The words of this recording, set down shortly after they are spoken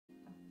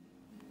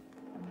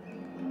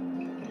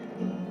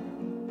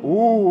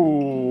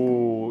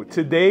Ooh,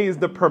 today is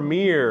the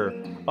premiere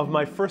of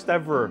my first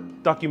ever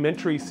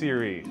documentary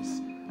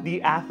series,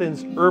 The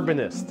Athens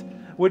Urbanist,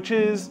 which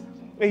is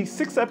a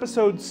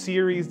 6-episode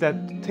series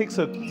that takes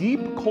a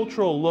deep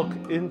cultural look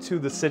into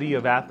the city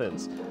of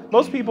Athens.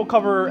 Most people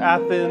cover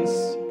Athens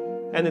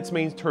and its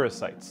main tourist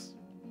sites.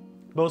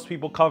 Most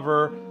people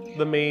cover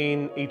the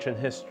main ancient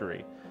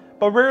history.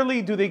 But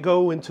rarely do they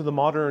go into the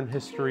modern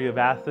history of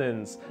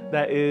Athens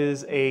that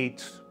is a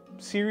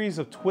series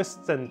of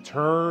twists and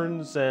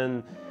turns,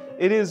 and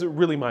it is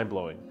really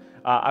mind-blowing.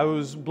 I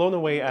was blown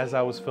away as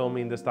I was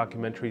filming this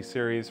documentary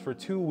series for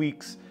 2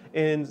 weeks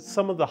in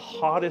some of the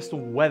hottest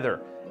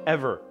weather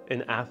ever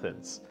in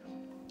Athens.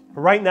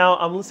 Right now,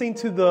 I'm listening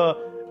to the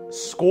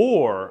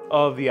score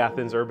of The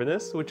Athens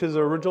Urbanist, which is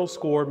an original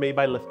score made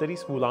by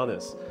Lefteris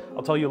Voulanis.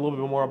 I'll tell you a little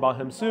bit more about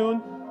him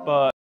soon,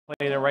 but I'm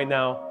playing it right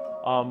now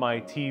on my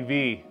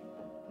TV.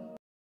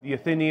 The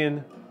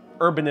Athenian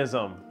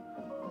Urbanism.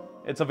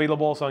 It's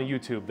available also on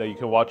YouTube that you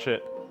can watch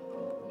it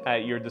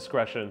at your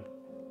discretion.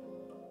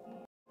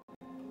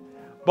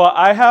 But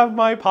I have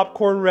my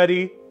popcorn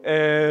ready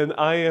and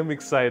I am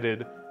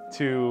excited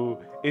to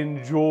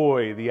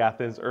enjoy the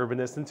Athens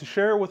Urbanist and to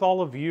share it with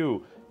all of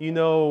you. You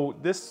know,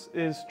 this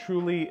is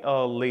truly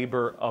a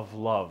labor of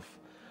love.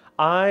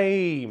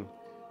 I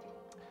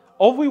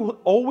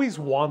always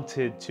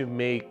wanted to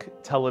make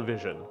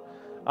television.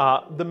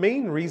 The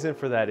main reason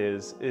for that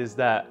is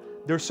that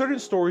there are certain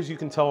stories you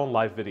can tell on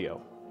live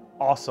video.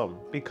 Awesome,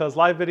 because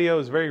live video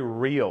is very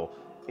real,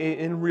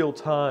 in real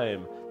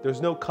time. There's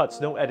no cuts,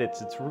 no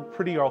edits. It's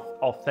pretty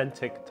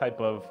authentic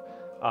type of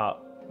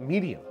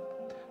medium.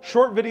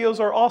 Short videos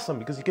are awesome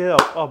because you get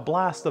a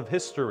blast of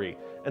history,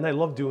 and I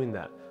love doing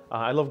that.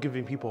 I love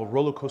giving people a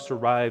roller coaster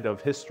ride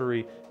of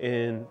history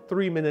in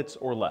 3 minutes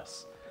or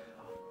less.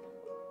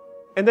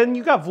 And then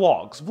you got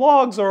vlogs.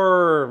 Vlogs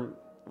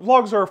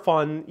are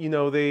fun. You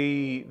know,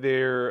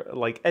 they're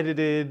like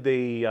edited.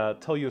 They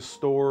tell you a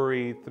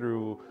story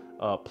through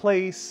a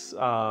place,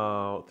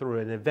 through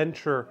an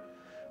adventure.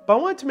 But I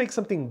wanted to make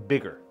something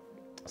bigger,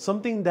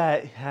 something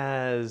that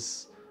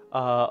has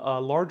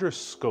a larger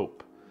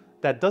scope,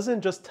 that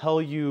doesn't just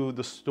tell you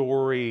the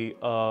story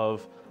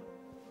of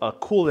a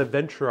cool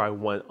adventure I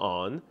went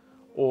on,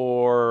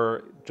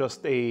 or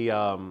just a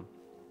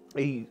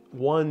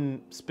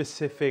one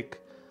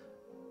specific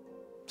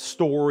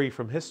story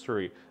from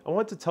history. I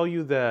want to tell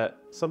you that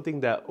something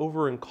that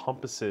over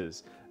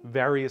encompasses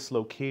various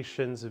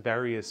locations,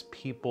 various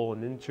people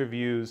and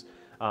interviews,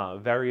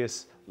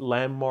 various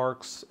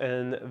landmarks,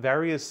 and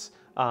various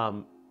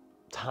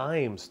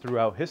times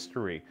throughout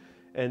history,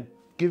 and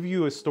give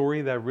you a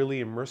story that really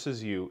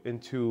immerses you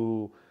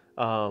into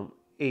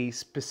a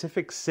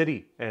specific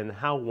city and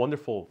how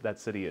wonderful that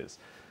city is.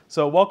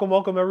 So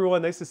welcome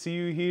everyone. Nice to see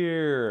you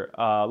here.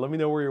 Let me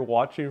know where you're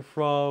watching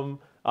from.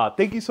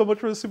 Thank you so much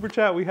for the super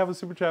chat. We have a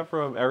super chat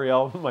from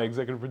Ariel, my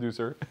executive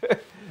producer.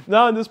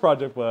 Not on this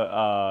project,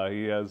 but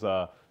he has,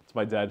 it's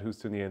my dad who's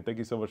tuning in. Thank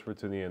you so much for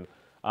tuning in.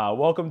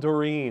 Welcome,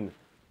 Doreen.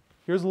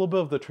 Here's a little bit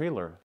of the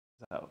trailer.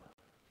 It's crazy.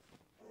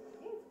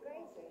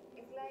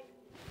 It's like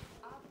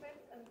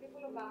Athens and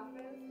people of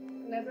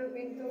Athens never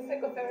been to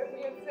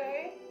psychotherapy, let's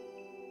say.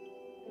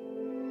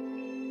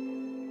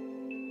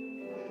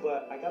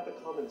 But I got the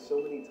comment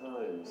so many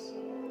times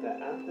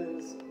that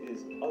Athens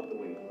is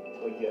ugly,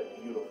 but yet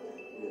beautiful.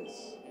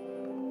 Yes.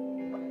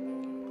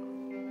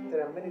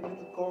 There are many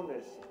little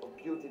corners of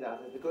beauty in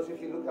Athens, because if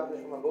you look at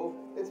it from above,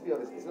 let's be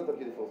honest, it's not a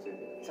beautiful city.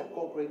 It's a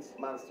concrete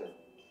monster.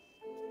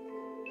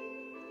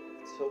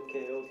 It's so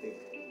chaotic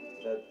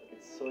that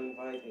it's so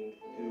inviting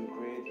to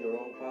create your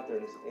own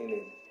patterns in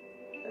it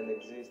and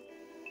exist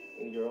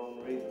in your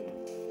own rhythm.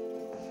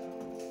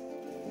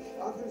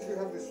 Athens, you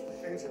have these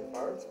ancient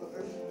parts, but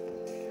then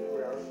here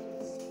we are.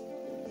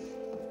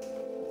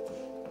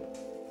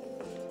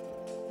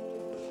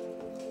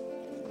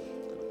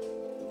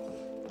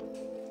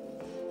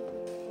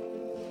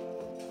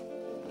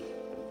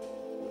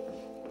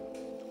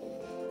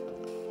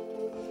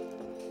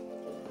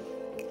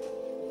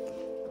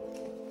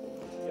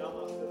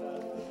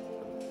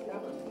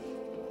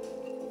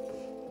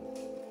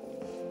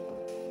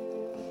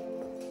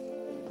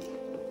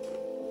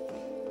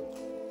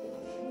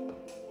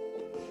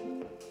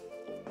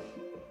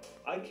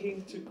 I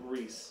came to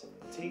Greece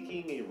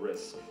taking a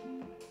risk.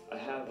 I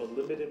have a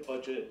limited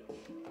budget,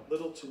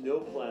 little to no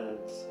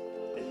plans,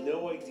 and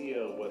no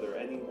idea whether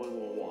anyone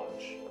will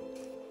watch.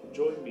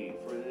 Join me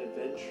for an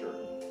adventure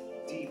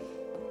deep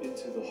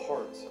into the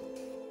heart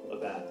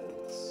of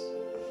Athens.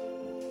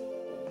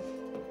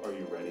 Are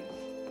you ready?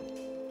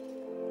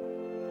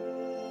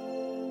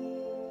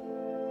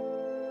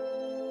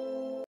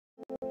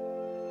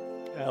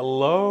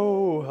 Hello.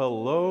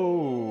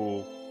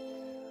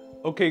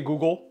 Okay,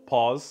 Google,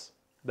 pause.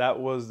 That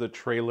was the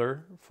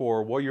trailer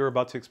for what you're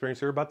about to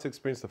experience. You're about to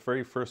experience the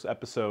very first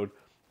episode.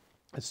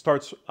 It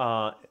starts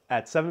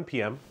at 7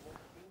 p.m.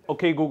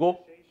 Okay,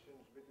 Google,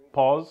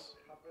 pause.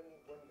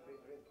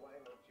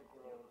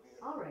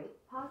 All right,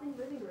 pausing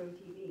living room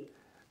TV.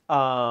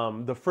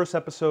 The first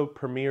episode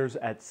premieres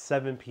at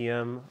 7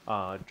 p.m.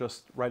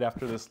 Just right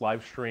after this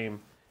live stream.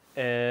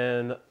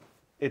 And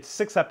it's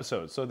 6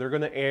 episodes, so they're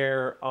going to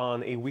air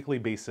on a weekly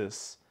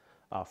basis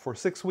for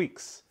 6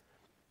 weeks,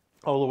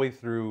 all the way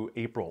through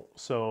April.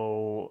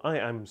 So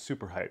I'm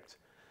super hyped.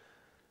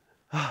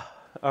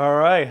 All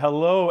right,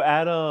 hello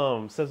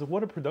Adam, says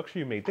what a production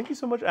you made. Thank you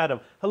so much, Adam.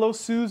 Hello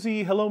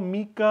Susie, hello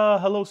Mika,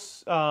 hello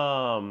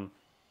hello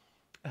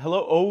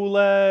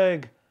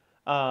Oleg,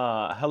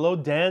 hello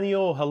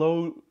Daniel,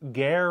 hello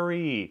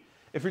Gary.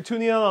 If you're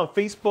tuning in on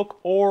Facebook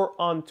or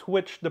on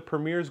Twitch, the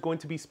premiere is going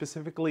to be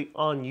specifically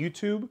on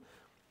YouTube.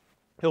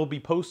 It'll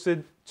be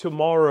posted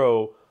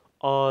tomorrow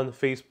on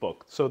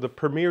Facebook. So the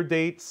premiere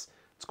dates,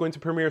 it's going to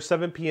premiere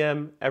 7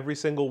 p.m. every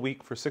single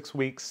week for 6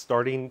 weeks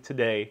starting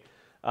today.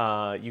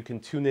 You can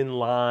tune in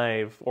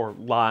live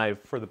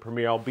for the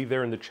premiere. I'll be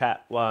there in the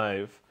chat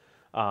live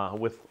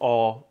with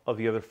all of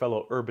the other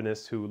fellow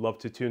urbanists who love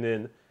to tune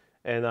in.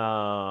 And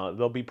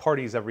there'll be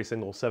parties every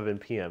single 7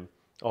 p.m.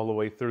 all the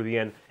way through the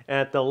end. And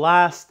at the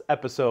last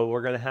episode,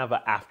 we're going to have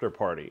an after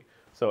party.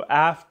 So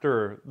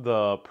after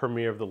the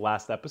premiere of the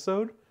last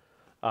episode,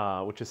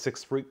 which is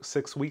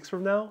 6 weeks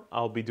from now,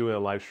 I'll be doing a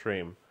live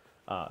stream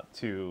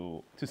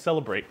to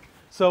celebrate.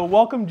 So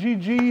welcome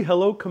Gigi,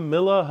 hello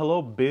Camilla,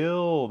 hello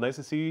Bill, nice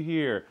to see you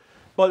here.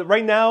 But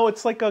right now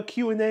it's like a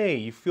Q&A.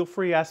 You feel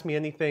free to ask me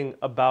anything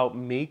about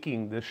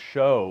making this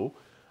show.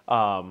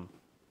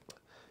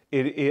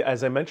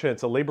 As I mentioned,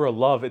 it's a labor of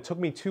love. It took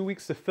me 2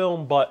 weeks to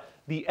film, but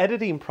the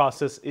editing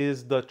process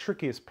is the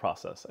trickiest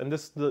process. And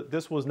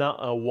this was not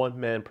a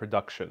one-man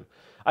production.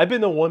 I've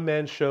been a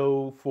one-man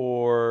show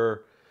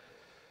for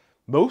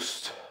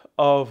most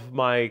of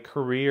my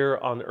career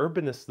on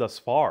Urbanist thus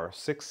far.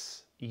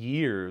 6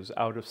 years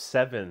out of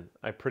 7,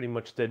 I pretty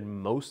much did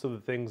most of the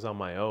things on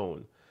my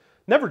own.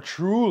 Never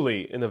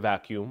truly in a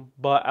vacuum,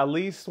 but at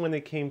least when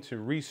it came to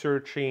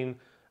researching,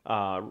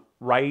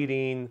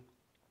 writing,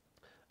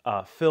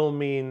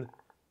 filming,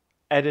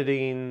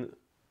 editing,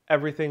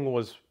 everything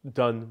was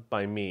done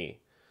by me.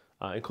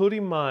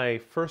 Including my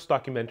first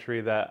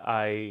documentary that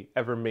I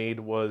ever made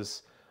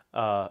was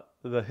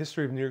the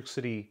history of New York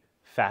City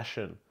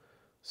fashion.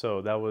 So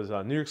that was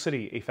New York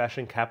City, a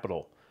fashion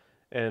capital.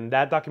 And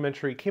that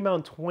documentary came out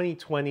in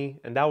 2020,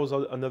 and that was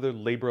another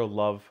labor of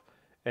love.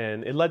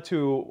 And it led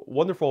to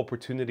wonderful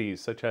opportunities,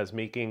 such as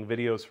making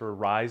videos for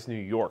Rise New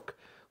York,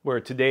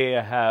 where today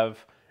I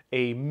have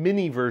a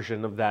mini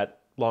version of that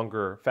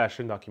longer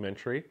fashion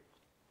documentary,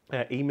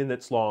 8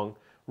 minutes long,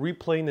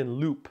 replaying in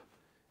loop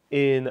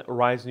in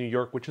Rise New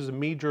York, which is a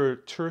major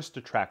tourist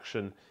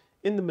attraction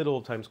in the middle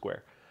of Times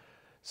Square.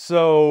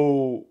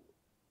 So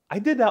I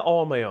did that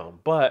all on my own,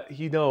 but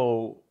you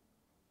know,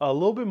 a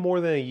little bit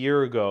more than a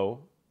year ago,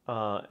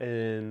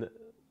 in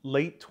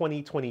late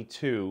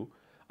 2022,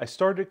 I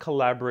started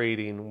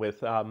collaborating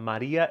with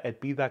Maria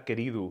Edvida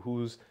Querido,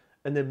 who's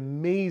an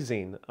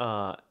amazing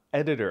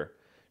editor.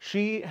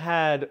 She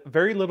had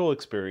very little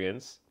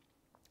experience,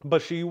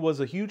 but she was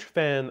a huge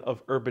fan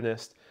of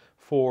Urbanist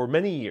for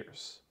many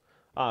years,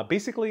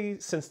 basically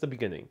since the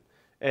beginning.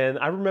 And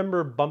I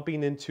remember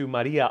bumping into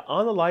Maria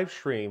on a live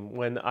stream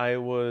when I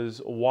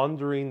was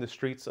wandering the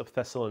streets of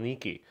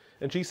Thessaloniki.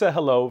 And she said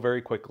hello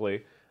very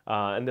quickly.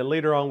 And then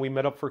later on, we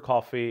met up for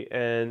coffee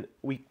and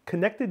we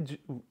connected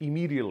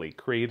immediately,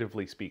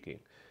 creatively speaking.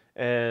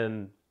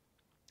 And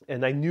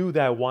I knew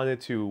that I wanted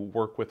to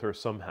work with her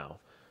somehow.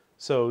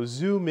 So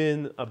zoom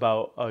in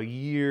about a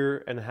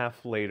year and a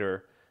half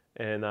later,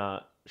 and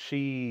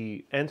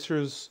she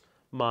answers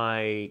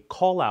my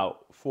call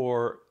out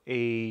for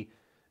an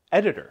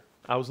editor.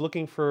 I was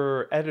looking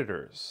for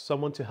editors,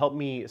 someone to help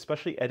me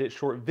especially edit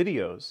short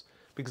videos,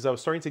 because I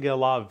was starting to get a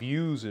lot of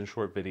views in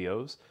short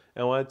videos,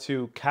 and I wanted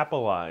to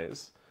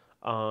capitalize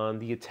on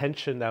the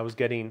attention that I was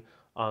getting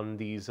on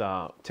these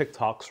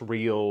TikToks,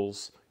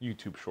 Reels,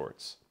 YouTube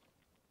Shorts.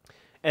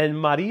 And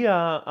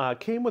Maria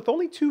came with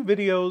only 2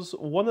 videos.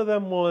 One of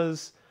them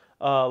was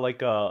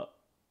like a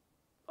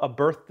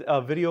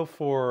video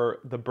for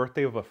the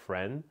birthday of a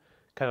friend,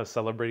 kind of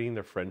celebrating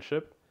their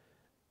friendship.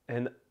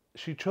 And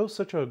she chose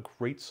such a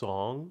great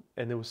song,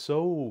 and it was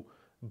so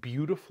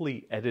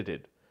beautifully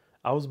edited.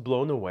 I was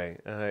blown away,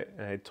 and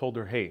I told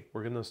her, hey,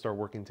 we're going to start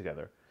working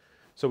together.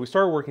 So we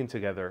started working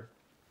together.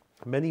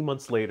 Many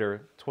months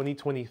later,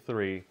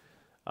 2023,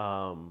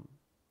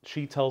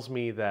 she tells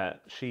me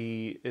that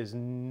she is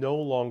no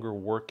longer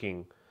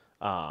working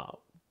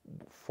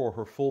for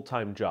her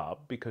full-time job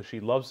because she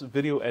loves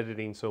video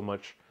editing so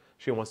much,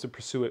 she wants to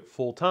pursue it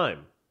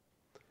full-time.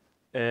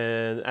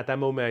 And at that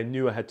moment, I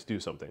knew I had to do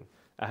something.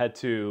 I had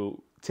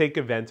to take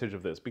advantage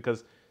of this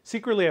because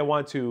secretly I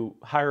wanted to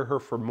hire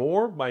her for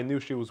more, but I knew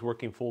she was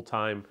working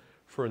full-time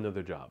for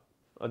another job.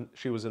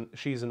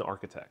 She's an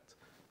architect.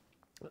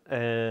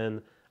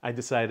 And I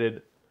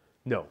decided,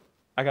 no,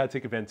 I gotta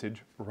take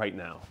advantage right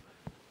now.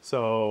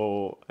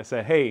 So I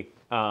said, hey,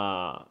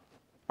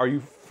 are you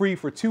free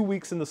for 2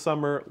 weeks in the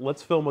summer?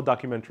 Let's film a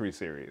documentary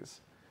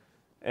series.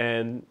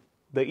 And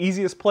the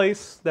easiest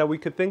place that we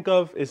could think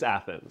of is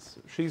Athens.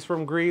 She's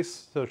from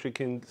Greece, so she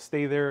can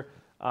stay there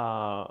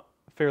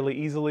fairly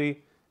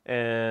easily,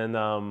 and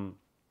I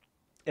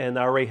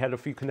already had a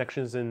few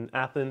connections in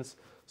Athens,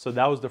 so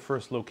that was the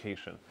first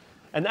location.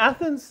 And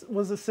Athens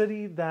was a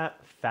city that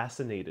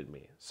fascinated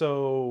me.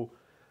 So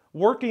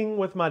working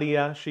with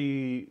Maria,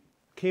 she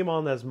came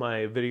on as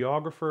my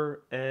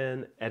videographer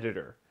and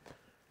editor.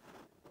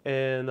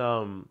 And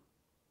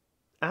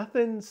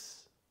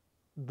Athens,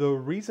 the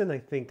reason I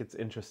think it's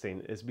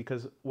interesting is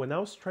because when I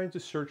was trying to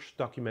search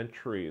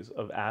documentaries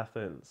of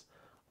Athens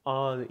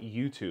on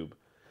YouTube,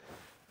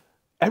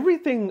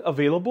 everything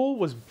available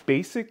was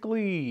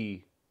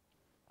basically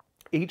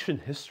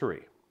ancient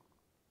history.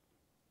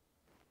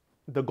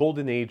 The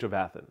golden age of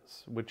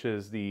Athens, which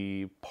is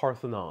the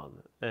Parthenon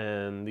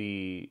and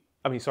the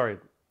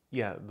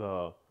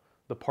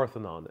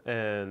Parthenon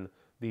and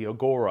the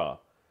Agora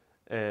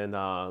and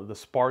the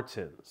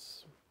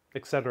Spartans,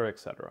 etc.,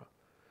 etc.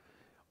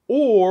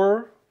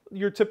 Or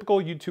your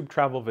typical YouTube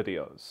travel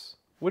videos,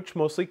 which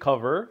mostly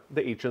cover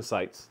the ancient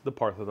sites, the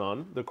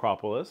Parthenon, the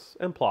Acropolis,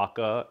 and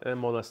Plaka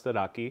and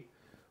Monastiraki,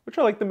 which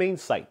are like the main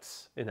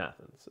sites in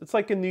Athens. It's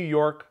like in New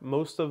York,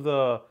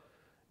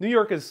 New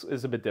York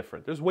is a bit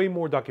different. There's way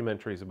more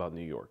documentaries about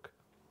New York.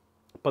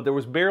 But there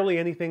was barely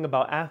anything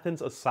about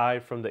Athens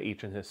aside from the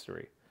ancient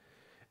history.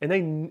 And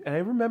I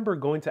remember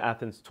going to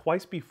Athens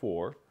twice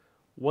before,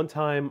 one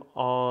time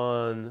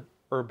on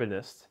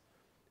Urbanist,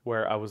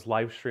 where I was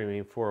live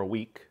streaming for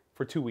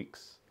 2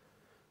 weeks,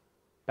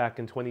 back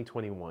in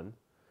 2021,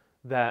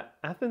 that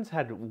Athens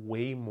had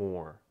way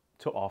more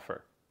to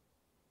offer.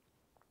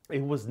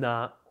 It was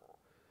not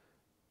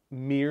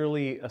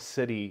merely a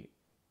city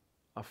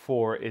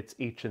for its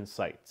ancient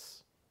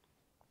sites.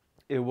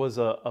 It was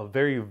a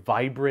very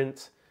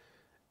vibrant,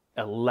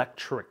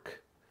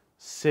 electric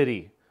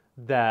city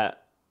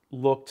that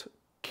looked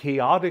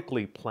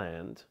chaotically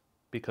planned,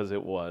 because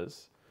it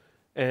was,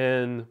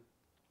 and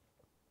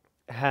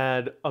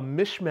had a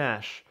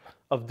mishmash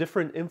of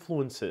different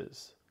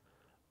influences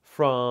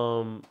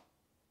from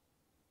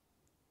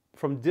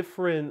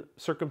different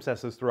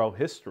circumstances throughout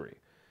history.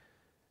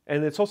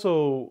 And it's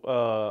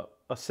also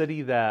a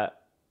city that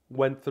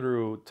went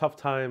through tough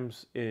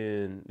times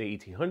in the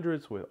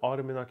 1800s with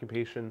Ottoman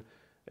occupation,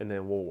 and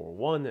then World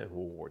War I and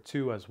World War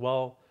II as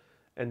well,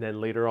 and then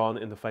later on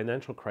in the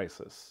financial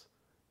crisis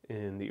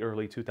in the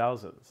early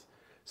 2000s.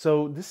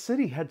 So this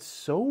city had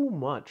so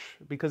much,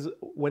 because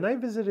when I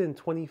visited in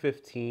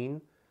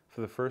 2015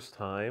 for the first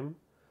time,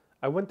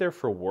 I went there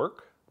for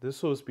work.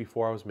 This was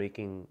before I was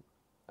making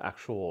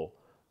actual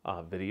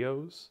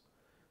videos,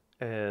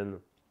 and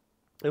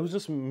it was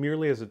just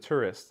merely as a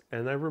tourist.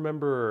 And I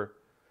remember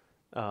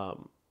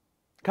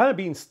kind of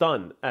being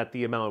stunned at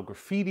the amount of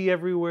graffiti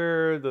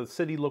everywhere. The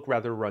city looked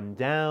rather run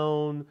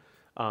down.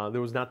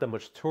 There was not that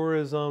much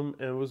tourism,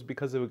 and it was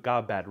because it got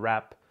a bad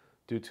rap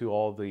due to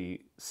all the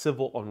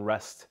civil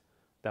unrest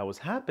that was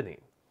happening.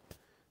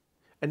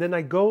 And then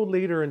I go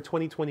later in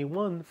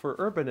 2021 for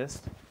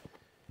Urbanist,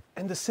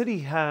 and the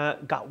city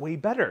got way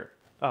better.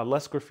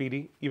 Less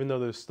graffiti, even though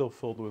they're still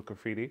filled with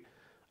graffiti.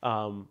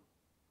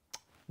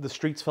 The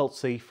streets felt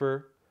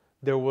safer.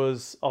 There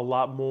was a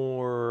lot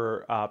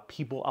more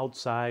people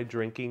outside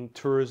drinking.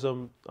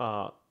 Tourism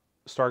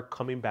started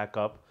coming back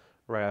up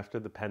right after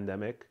the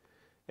pandemic.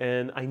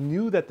 And I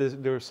knew that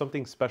there was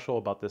something special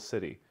about this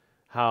city.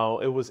 How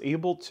it was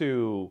able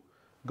to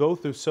go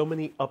through so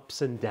many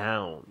ups and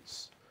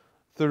downs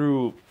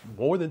through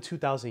more than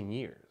 2,000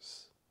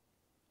 years.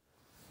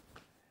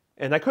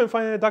 And I couldn't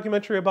find a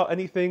documentary about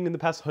anything in the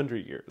past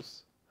 100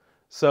 years.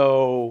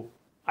 So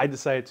I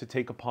decided to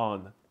take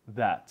upon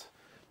that.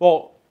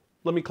 Well,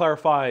 let me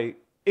clarify,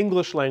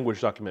 English language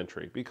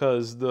documentary,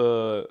 because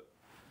the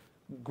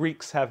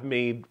Greeks have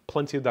made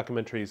plenty of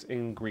documentaries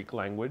in Greek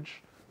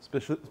language,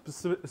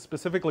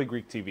 specifically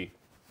Greek TV.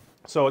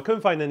 So I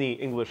couldn't find any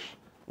English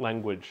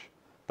language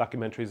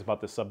documentaries about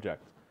this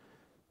subject.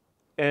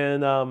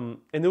 And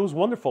it was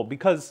wonderful,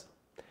 because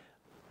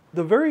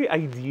the very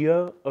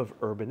idea of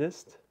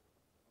Urbanist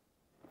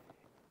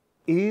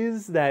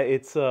is that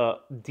it's a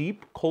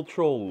deep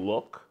cultural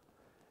look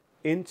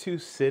into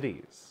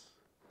cities,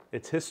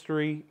 its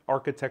history,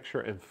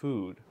 architecture, and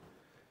food,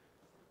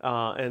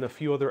 and a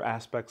few other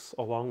aspects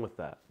along with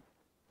that.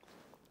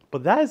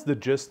 But that is the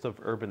gist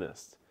of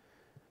Urbanist.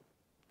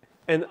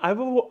 And I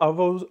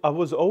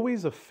was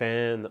always a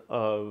fan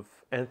of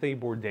Anthony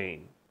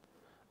Bourdain,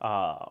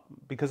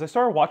 because I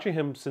started watching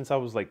him since I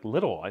was like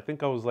little. I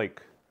think I was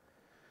like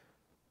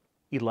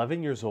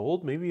 11 years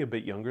old, maybe a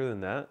bit younger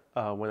than that,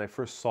 when I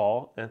first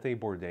saw Anthony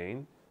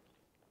Bourdain.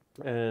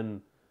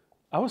 And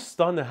I was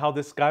stunned at how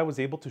this guy was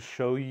able to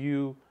show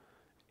you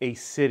a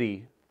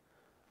city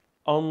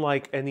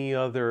unlike any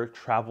other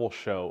travel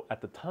show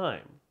at the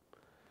time.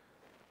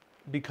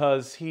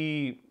 Because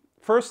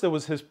first, it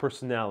was his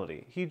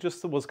personality. He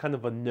just was kind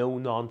of a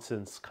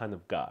no-nonsense kind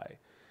of guy.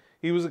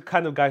 He was the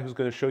kind of guy who's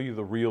going to show you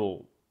the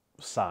real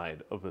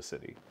side of the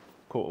city,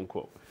 quote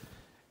unquote.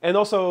 And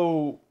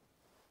also,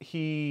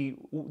 he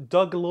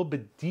dug a little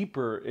bit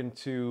deeper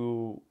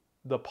into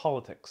the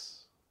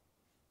politics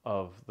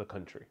of the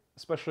country,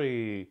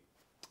 especially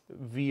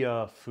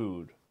via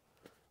food.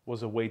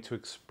 was a way to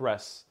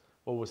express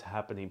what was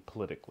happening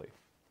politically.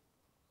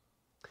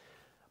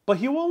 But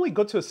he will only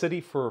go to a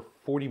city for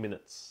 40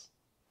 minutes,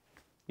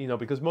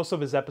 because most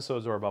of his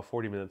episodes are about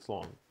 40 minutes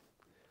long.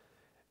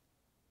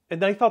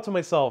 And I thought to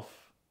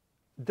myself,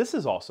 this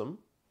is awesome.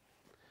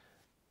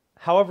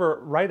 However,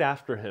 right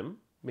after him,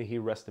 may he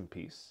rest in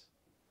peace,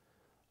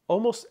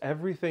 almost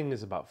everything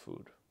is about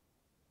food.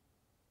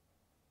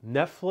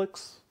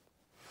 Netflix,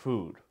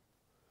 food.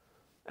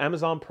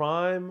 Amazon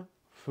Prime,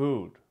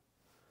 food.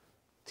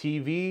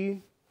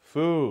 TV,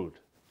 food.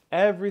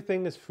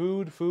 Everything is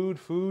food, food,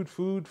 food,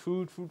 food,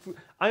 food, food, food.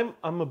 I'm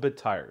a bit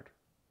tired.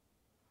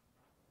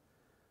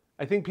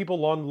 I think people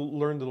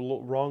learned the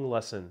wrong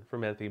lesson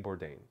from Anthony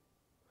Bourdain.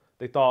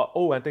 They thought,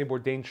 oh, Anthony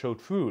Bourdain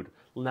showed food.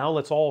 Now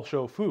let's all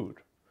show food.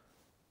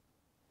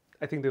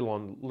 I think they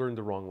learned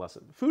the wrong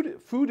lesson.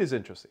 Food is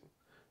interesting.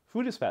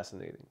 Food is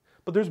fascinating.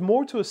 But there's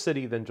more to a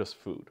city than just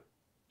food.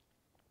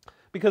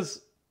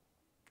 Because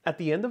at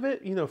the end of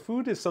it,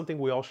 food is something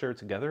we all share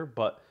together,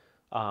 but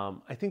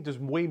I think there's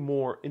way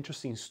more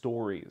interesting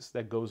stories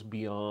that goes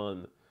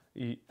beyond,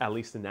 at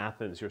least in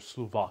Athens, your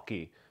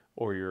Slouvaki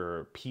or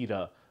your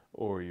pita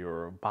or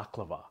your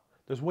baklava.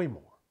 There's way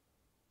more.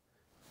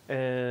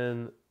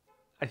 And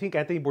I think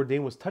Anthony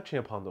Bourdain was touching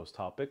upon those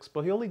topics,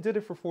 but he only did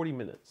it for 40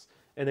 minutes.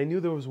 And I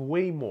knew there was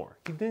way more.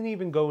 He didn't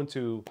even go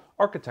into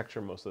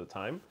architecture most of the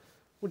time,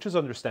 which is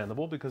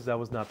understandable because that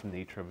was not the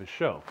nature of his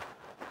show.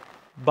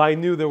 But I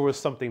knew there was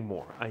something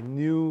more. I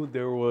knew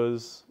there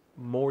was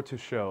more to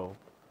show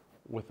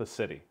with the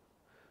city.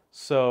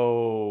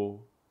 So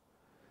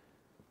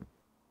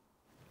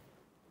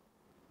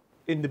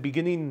in the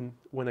beginning,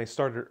 when I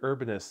started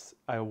Urbanist,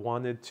 I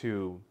wanted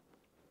to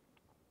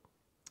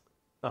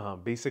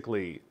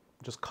basically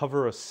just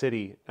cover a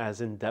city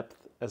as in depth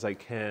as I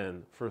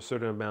can for a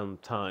certain amount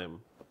of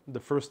time. The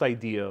first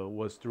idea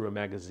was through a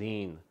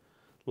magazine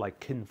like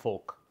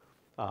Kinfolk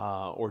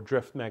or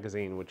Drift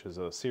magazine, which is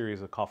a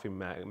series of coffee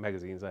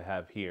magazines I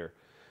have here.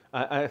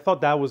 I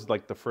thought that was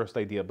like the first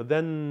idea, but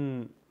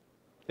then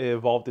it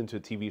evolved into a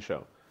TV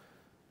show.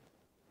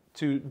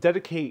 To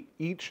dedicate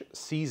each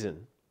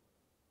season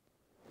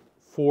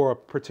for a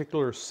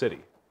particular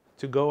city,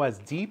 to go as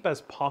deep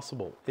as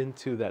possible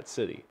into that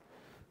city.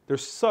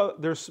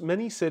 There's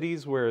many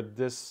cities where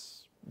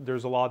there's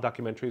a lot of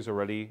documentaries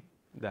already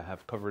that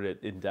have covered it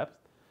in depth,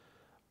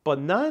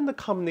 but not in the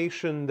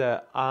combination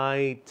that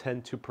I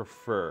tend to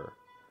prefer.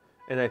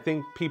 And I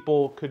think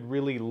people could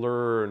really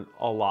learn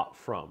a lot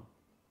from.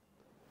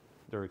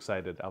 They're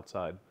excited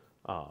outside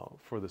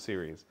for the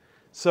series.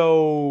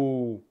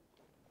 So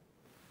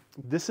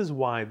this is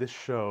why this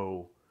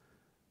show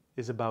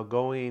is about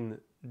going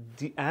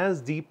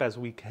as deep as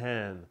we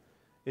can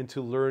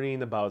into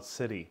learning about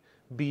city,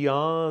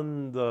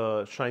 beyond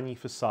the shiny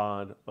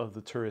facade of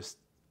the tourist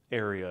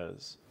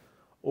areas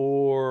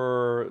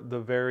or the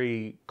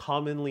very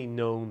commonly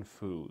known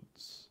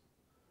foods,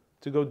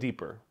 to go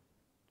deeper,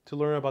 to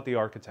learn about the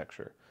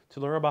architecture, to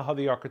learn about how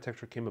the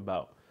architecture came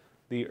about,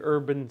 the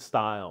urban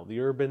style, the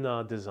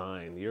urban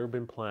design, the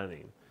urban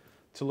planning,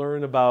 to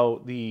learn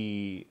about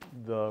the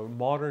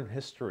modern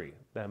history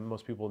that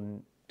most people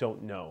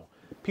don't know.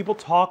 People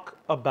talk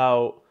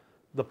about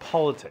the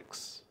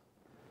politics.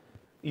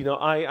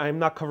 I'm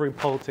not covering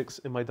politics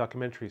in my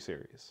documentary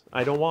series.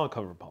 I don't want to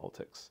cover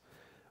politics.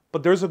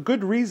 But there's a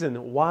good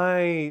reason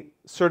why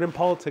certain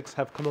politics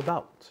have come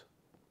about.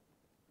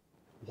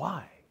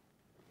 Why?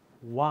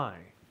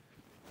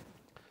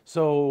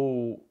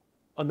 So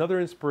another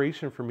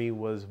inspiration for me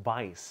was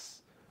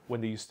Vice,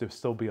 when they used to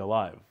still be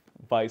alive.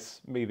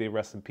 Vice, may they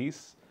rest in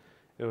peace.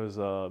 It was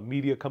a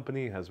media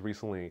company, has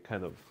recently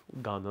kind of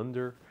gone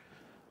under.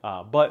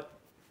 But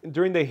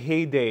during the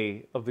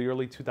heyday of the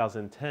early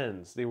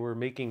 2010s, they were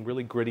making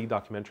really gritty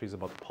documentaries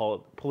about the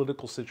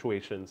political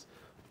situations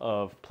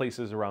of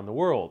places around the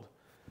world.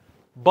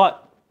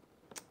 But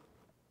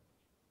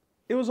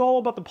it was all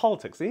about the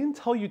politics. They didn't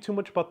tell you too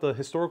much about the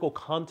historical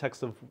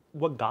context of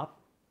what got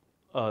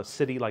a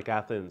city like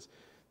Athens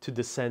to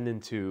descend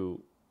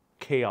into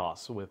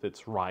chaos with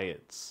its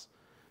riots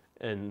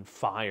and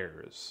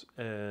fires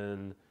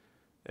and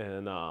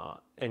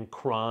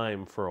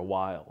crime for a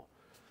while.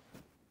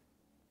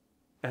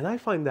 And I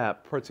find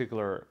that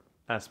particular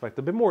aspect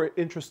a bit more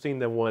interesting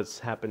than what's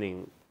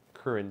happening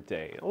current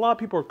day. A lot of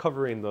people are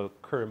covering the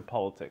current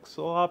politics.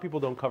 So a lot of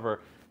people don't cover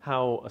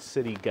how a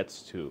city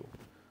gets to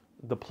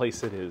the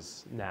place it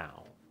is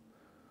now.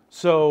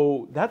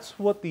 So that's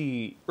what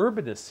the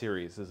Urbanist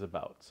series is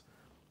about.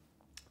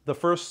 The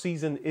first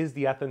season is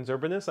the Athens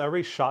Urbanist. I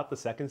already shot the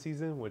second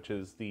season, which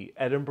is the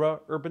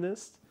Edinburgh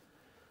Urbanist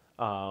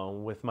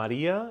with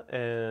Maria,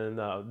 and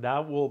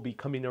that will be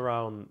coming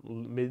around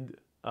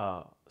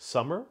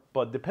mid-summer.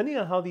 But depending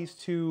on how these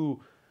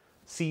two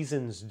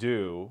seasons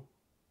do,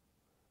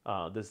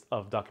 this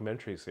of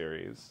documentary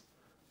series,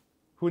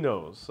 who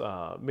knows?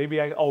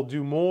 Maybe I'll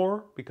do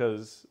more,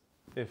 because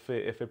if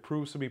it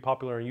proves to be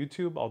popular on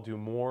YouTube, I'll do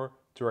more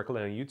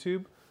directly on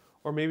YouTube,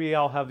 or maybe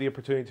I'll have the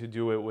opportunity to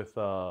do it with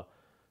a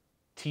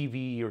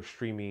TV or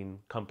streaming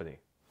company.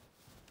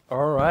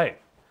 All right,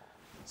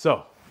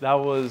 so that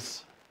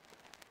was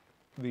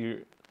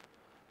the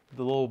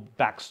little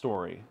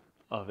backstory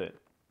of it.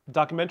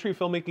 Documentary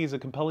filmmaking is a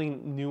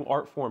compelling new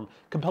art form.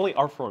 Compelling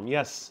art form,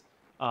 yes,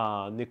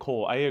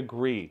 Nicole, I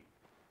agree.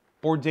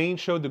 Bourdain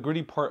showed the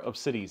gritty part of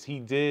cities. He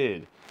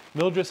did.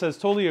 Mildred says,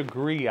 totally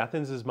agree.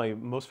 Athens is my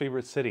most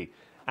favorite city.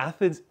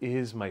 Athens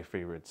is my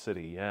favorite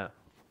city, yeah.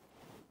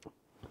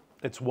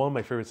 It's one of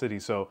my favorite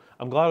cities, so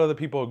I'm glad other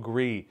people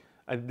agree.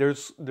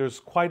 There's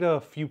quite a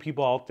few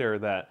people out there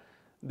that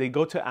they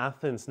go to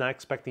Athens not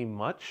expecting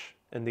much,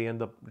 and they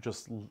end up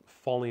just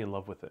falling in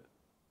love with it.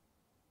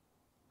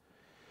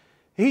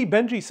 Hey,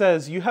 Benji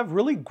says, you have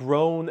really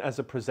grown as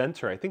a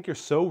presenter. I think you're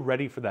so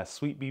ready for that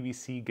sweet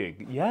BBC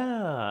gig.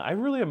 Yeah, I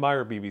really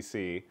admire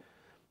BBC.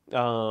 You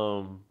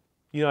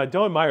know, I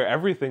don't admire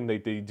everything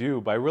that they do,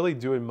 but I really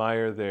do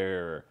admire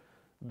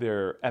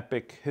their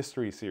epic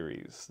history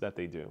series that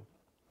they do.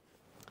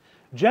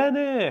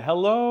 Janet,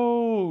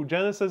 hello.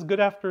 Janet says, good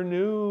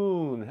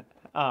afternoon.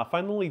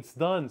 Finally, it's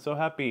done. So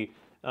happy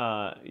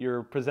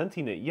you're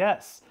presenting it.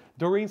 Yes.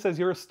 Doreen says,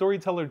 you're a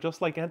storyteller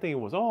just like Anthony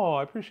was. Oh,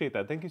 I appreciate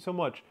that. Thank you so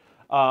much.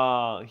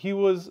 He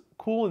was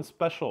cool and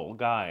special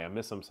guy. I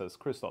miss him, says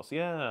Christos.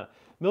 Yeah.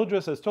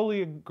 Mildred says,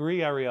 totally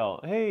agree, Ariel.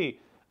 Hey,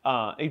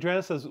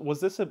 Adriana says, was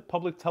this a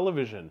public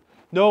television?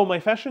 No, my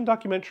fashion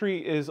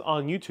documentary is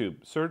on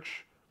YouTube.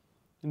 Search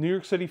New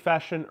York City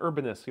Fashion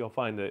Urbanist. You'll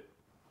find it.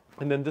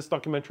 And then this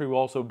documentary will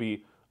also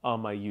be on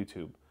my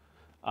YouTube,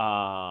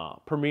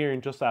 premiering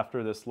just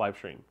after this live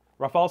stream.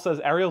 Rafael says,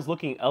 Ariel's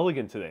looking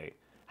elegant today.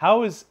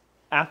 How is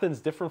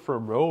Athens different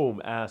from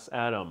Rome? Asks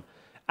Adam.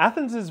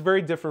 Athens is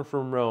very different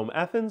from Rome.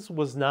 Athens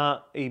was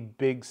not a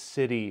big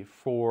city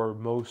for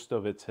most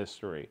of its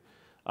history.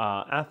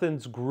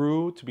 Athens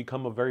grew to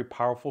become a very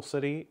powerful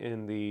city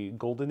in the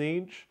Golden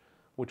Age,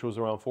 which was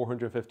around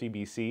 450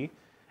 BC,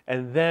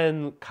 and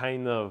then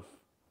kind of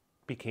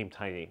became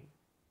tiny.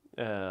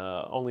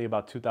 Only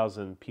about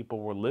 2,000 people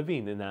were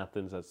living in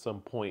Athens at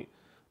some point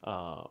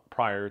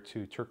prior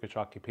to Turkish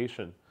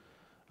occupation.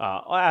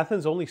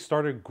 Athens only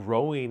started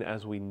growing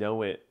as we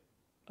know it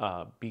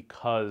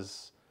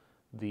because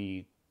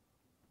the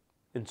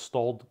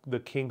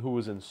king who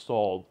was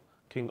installed,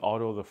 King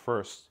Otto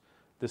I,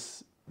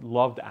 this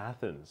loved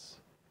Athens.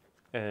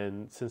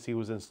 And since he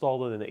was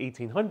installed in the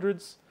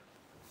 1800s,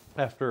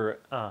 after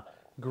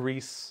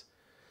Greece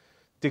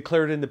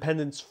declared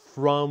independence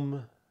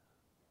from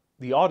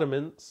the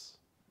Ottomans,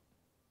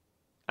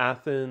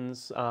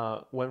 Athens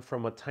went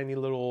from a tiny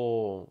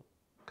little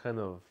kind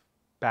of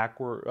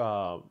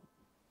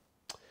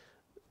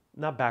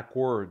not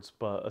backwards,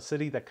 but a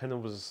city that kind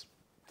of was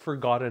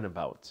forgotten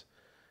about.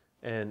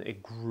 And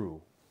it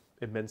grew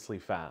immensely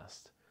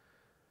fast.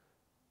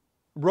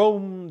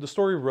 Rome, the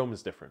story of Rome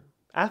is different.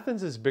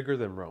 Athens is bigger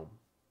than Rome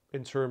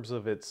in terms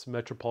of its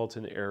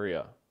metropolitan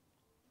area.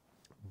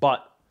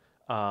 But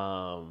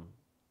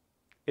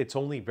it's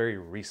only very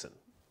recent.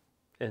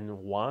 And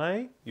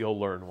why? You'll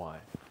learn why.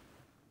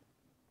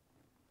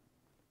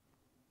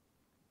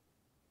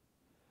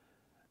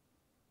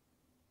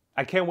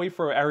 I can't wait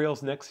for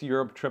Ariel's next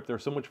Europe trip. They're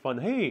so much fun.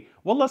 Hey,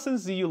 what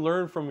lessons do you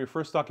learn from your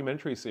first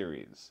documentary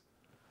series?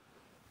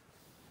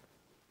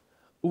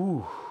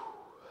 Ooh,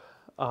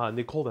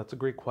 Nicole, that's a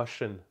great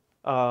question.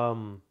 I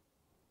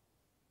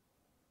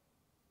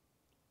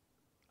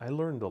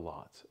learned a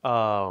lot.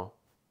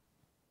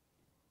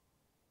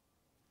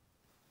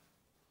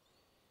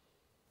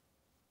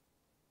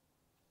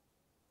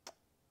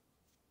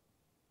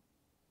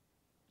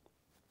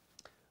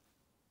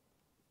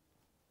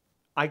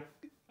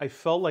 I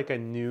felt like I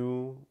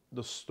knew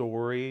the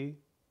story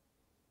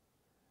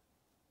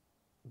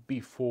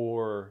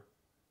before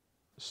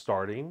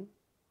starting.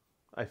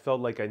 I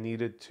felt like I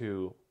needed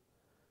to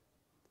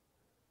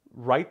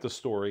write the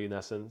story, in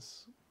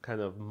essence, kind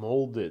of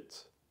mold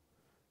it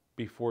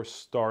before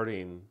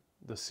starting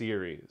the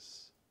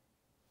series.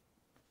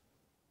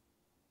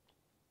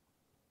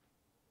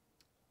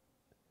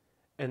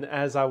 And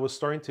as I was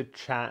starting to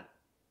chat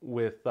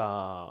with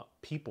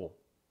people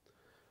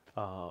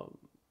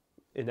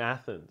in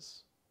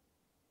Athens,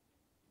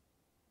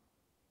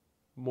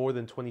 more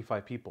than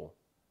 25 people,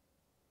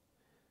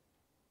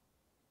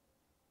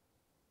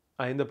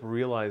 I end up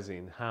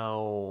realizing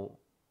how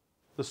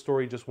the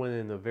story just went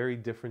in a very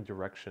different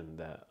direction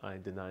that I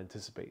did not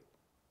anticipate.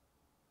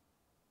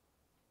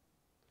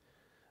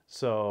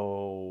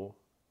 So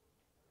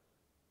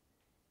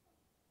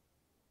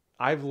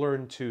I've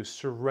learned to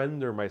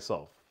surrender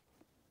myself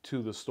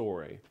to the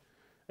story.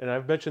 And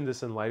I've mentioned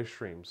this in live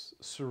streams.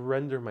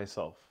 Surrender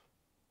myself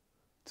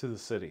to the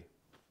city.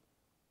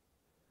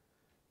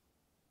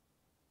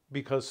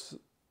 Because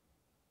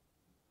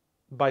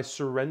by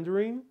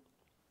surrendering,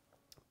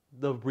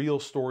 the real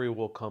story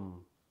will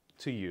come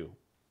to you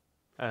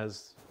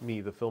as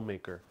me, the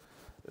filmmaker.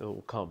 It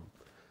will come.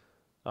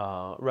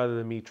 Rather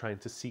than me trying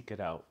to seek it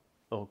out.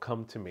 It will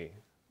come to me.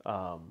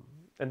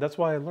 And that's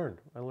why I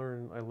learned. I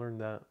learned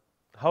that.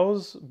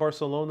 How's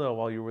Barcelona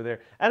while you were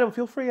there? Adam,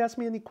 feel free to ask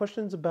me any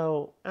questions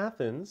about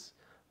Athens.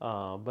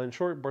 But in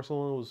short,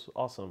 Barcelona was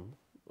awesome.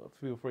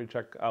 Feel free to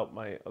check out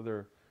my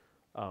other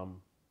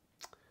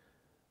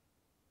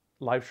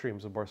live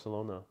streams of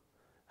Barcelona.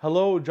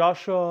 Hello,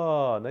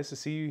 Joshua. Nice to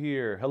see you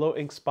here. Hello,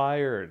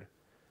 Inspired.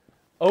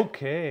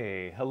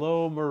 Okay.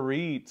 Hello,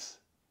 Marit.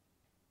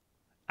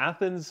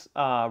 Athens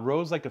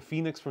rose like a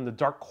phoenix from the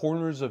dark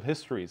corners of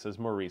history, says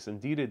Maurice.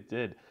 Indeed, it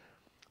did.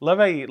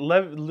 Levi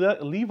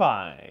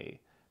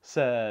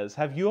says,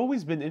 have you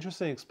always been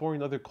interested in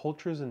exploring other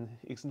cultures and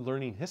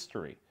learning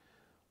history?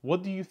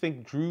 What do you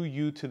think drew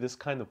you to this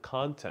kind of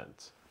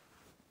content?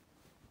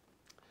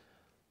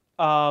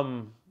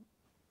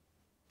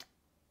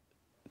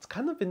 It's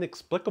kind of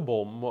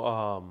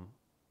inexplicable,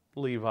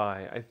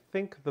 Levi. I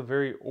think the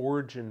very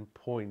origin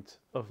point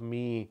of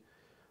me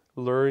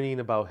learning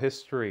about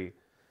history,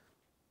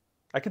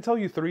 I can tell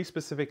you 3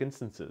 specific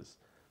instances.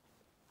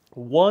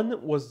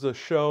 One was the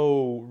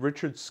show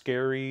Richard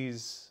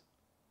Scarry's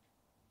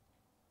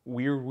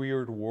Weird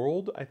Weird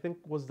World, I think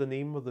was the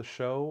name of the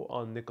show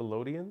on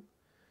Nickelodeon.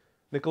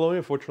 Nickelodeon,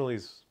 unfortunately,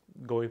 is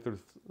going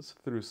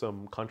through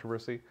some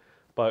controversy,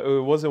 but it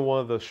wasn't one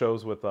of the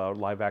shows with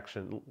live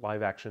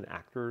action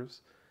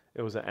actors.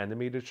 It was an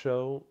animated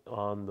show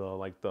on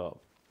the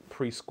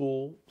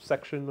preschool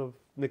section of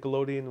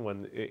Nickelodeon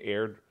when it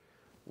aired,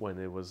 when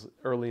it was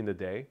early in the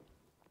day,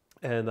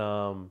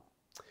 and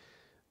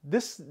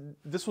this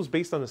was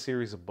based on a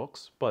series of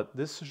books, but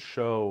this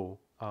show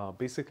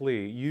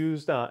basically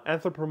used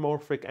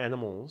anthropomorphic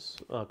animals,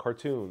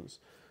 cartoons,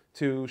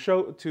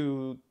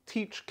 to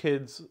teach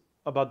kids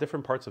about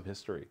different parts of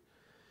history.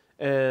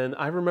 And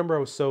I remember I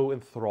was so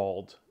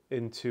enthralled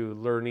into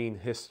learning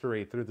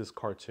history through this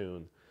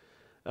cartoon,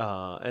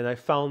 and I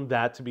found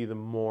that to be the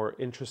more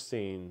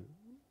interesting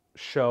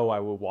show I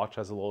would watch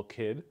as a little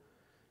kid,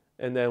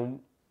 and then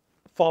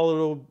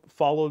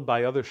followed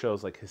by other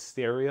shows like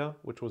Hysteria,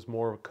 which was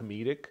more of a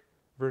comedic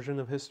version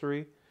of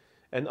history,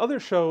 and other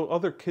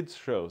kids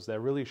shows that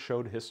really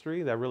showed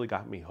history that really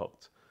got me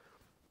hooked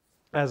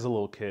as a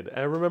little kid. And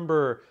I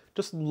remember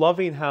just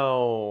loving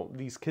how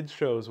these kids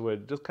shows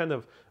would just kind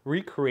of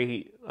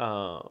recreate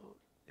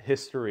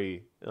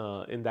history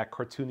in that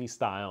cartoony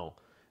style,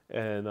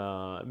 and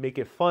make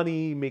it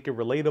funny, make it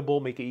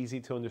relatable, make it easy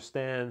to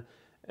understand,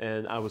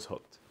 and I was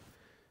hooked.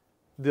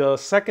 The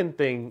second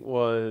thing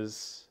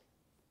was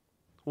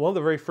one of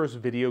the very first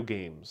video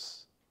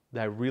games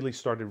that I really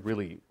started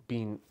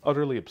being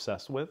utterly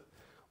obsessed with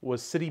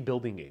was city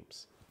building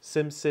games.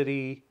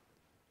 SimCity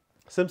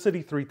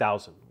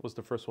 3000 was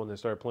the first one I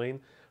started playing.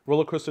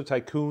 Roller Coaster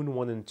Tycoon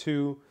 1 and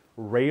 2,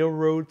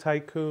 Railroad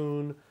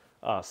Tycoon,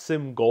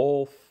 Sim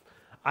Golf.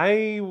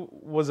 I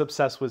was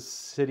obsessed with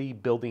city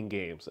building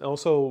games, and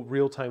also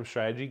real-time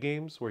strategy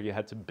games where you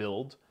had to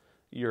build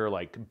your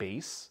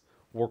base.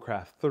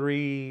 Warcraft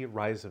 3,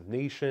 Rise of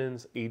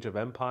Nations, Age of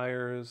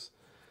Empires.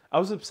 I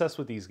was obsessed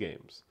with these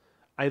games.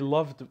 I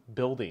loved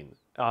building,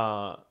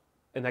 and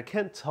I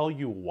can't tell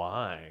you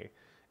why.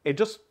 It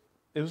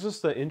was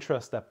just the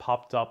interest that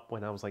popped up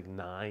when I was like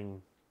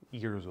 9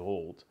 years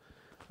old,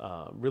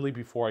 really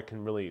before I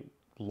can really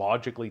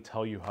logically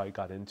tell you how I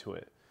got into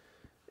it.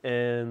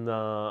 And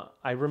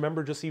I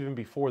remember just even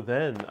before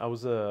then, I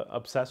was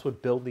obsessed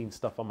with building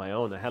stuff on my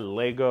own. I had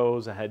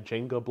Legos, I had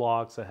Jenga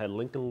blocks, I had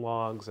Lincoln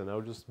Logs, and I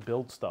would just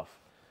build stuff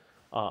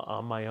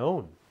on my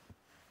own.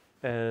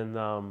 And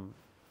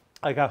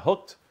I got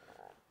hooked.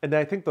 And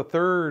I think the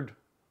third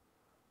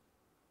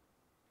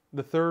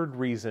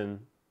reason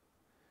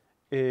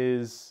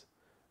is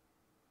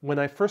when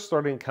I first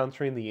started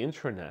encountering the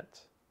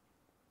intranet,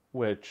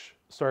 which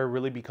started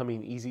really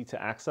becoming easy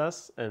to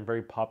access and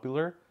very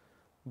popular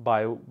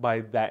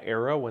by that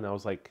era when I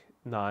was like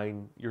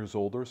 9 years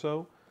old or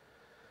so.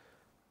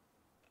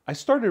 I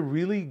started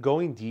really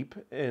going deep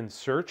and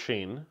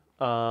searching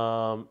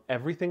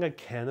everything I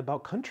can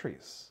about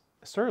countries.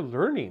 I started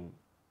learning.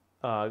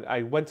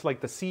 I went to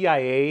the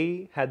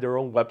CIA had their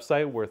own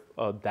website with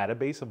a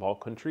database of all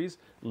countries.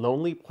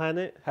 Lonely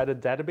Planet had a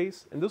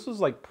database, and this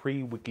was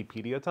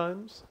pre-Wikipedia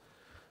times.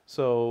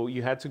 So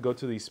you had to go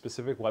to these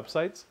specific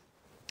websites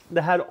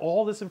that had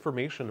all this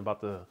information about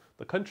the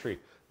country,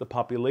 the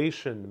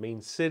population, the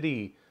main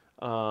city,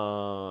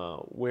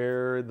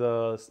 where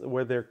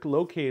they're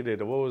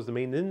located, what was the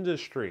main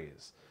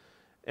industries.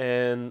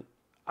 And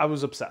I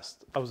was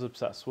obsessed. I was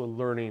obsessed with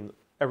learning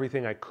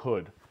everything I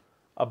could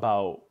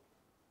about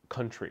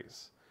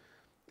countries.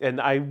 And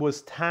I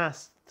was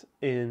tasked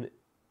in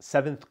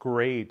 7th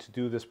grade to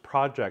do this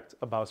project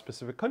about a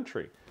specific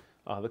country.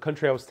 The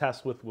country I was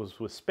tasked with was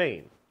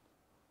Spain.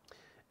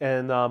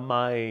 And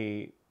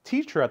my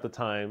teacher at the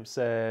time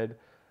said,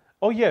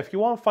 oh yeah, if you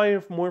want to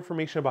find more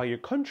information about your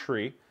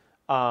country,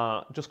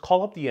 just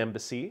call up the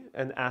embassy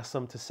and ask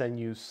them to send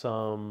you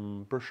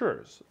some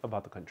brochures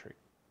about the country.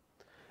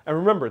 And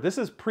remember, this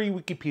is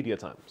pre-Wikipedia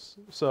times.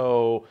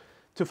 So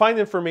to find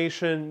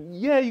information,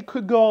 yeah, you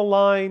could go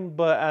online,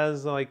 but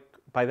as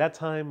by that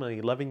time,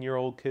 an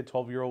 11-year-old kid,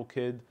 12-year-old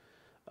kid,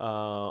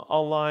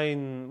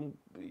 online,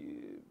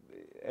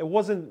 it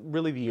wasn't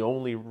really the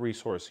only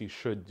resource you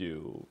should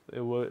do.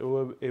 It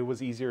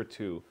was easier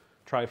to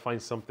try to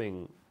find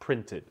something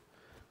printed,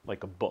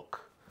 like a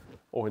book,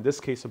 or in this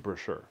case, a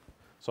brochure.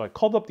 So I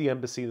called up the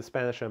embassy, the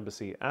Spanish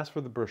embassy, asked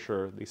for the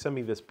brochure. They sent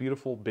me this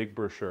beautiful big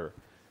brochure,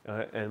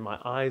 and my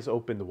eyes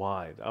opened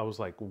wide. I was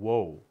like,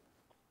 whoa,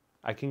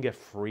 I can get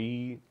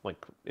free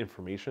like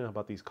information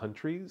about these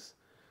countries.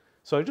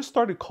 So I just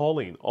started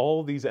calling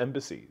all these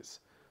embassies: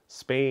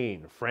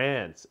 Spain,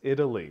 France,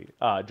 Italy,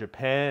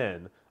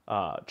 Japan,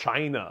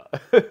 China,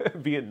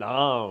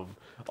 Vietnam,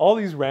 all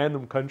these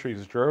random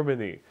countries,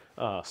 Germany,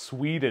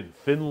 Sweden,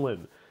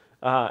 Finland.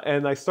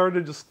 And I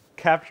started just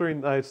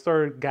I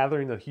started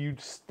gathering a huge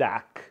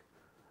stack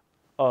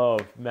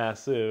of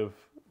massive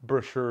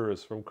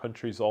brochures from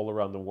countries all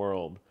around the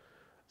world.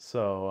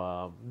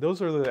 So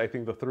those are, I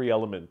think, the three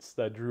elements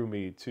that drew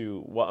me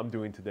to what I'm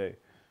doing today.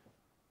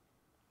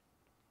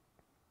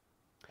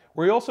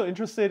 Were you also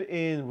interested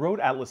in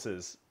road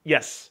atlases?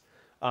 Yes.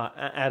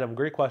 Adam,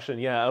 great question.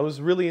 Yeah, I was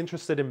really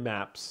interested in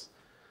maps,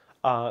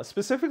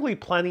 specifically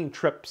planning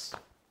trips.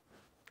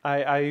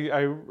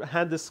 I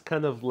had this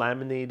kind of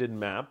laminated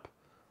map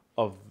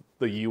of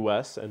the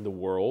US and the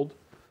world,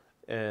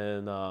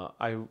 and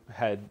I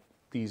had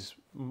these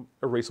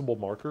erasable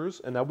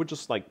markers, and I would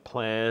just like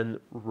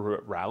plan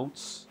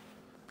routes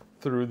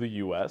through the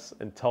US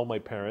and tell my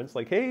parents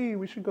like, hey,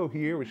 we should go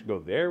here, we should go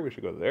there, we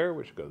should go there,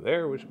 we should go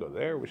there, we should go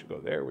there, we should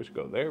go there, we should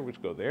go there, we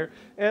should go there,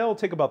 and it'll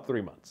take about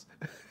 3 months.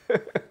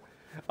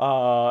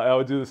 I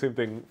would do the same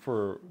thing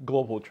for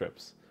global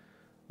trips.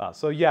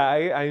 So yeah,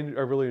 I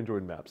really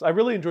enjoyed maps. I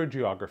really enjoyed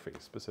geography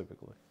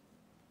specifically.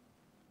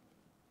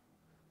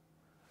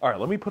 All right,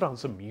 let me put on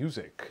some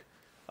music.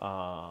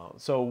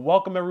 So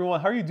welcome everyone.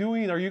 How are you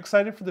doing? Are you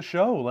excited for the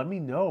show? Let me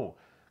know.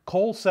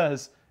 Cole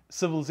says,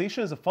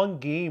 Civilization is a fun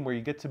game where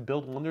you get to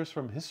build wonders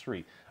from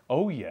history.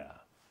 Oh yeah.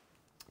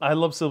 I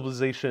love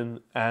Civilization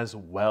as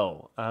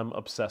well. I'm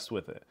obsessed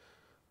with it.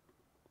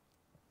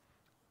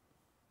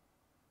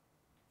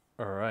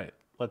 All right,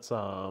 let's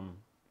put on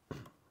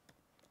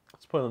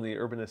the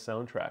Urbanist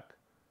soundtrack.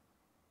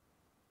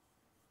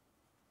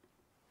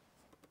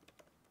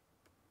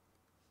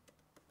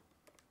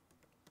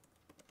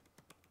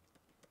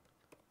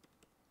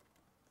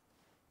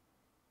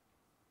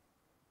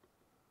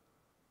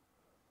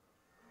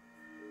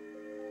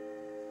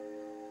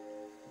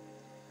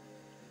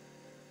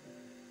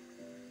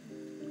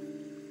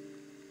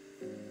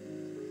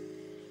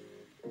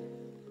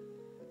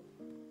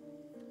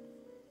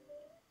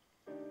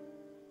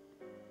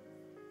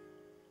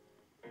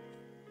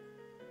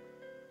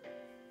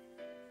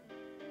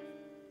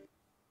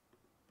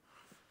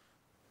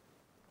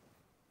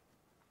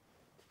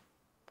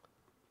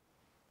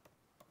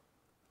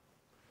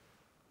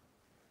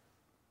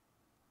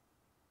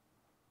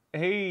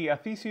 Hey,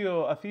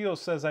 Athio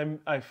says, I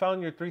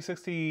found your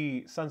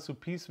 360 San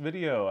Sulpice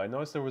video. I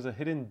noticed there was a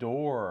hidden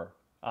door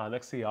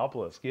next to the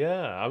obelisk.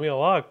 Yeah, I mean, a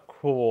lot of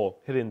cool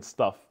hidden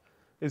stuff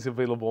is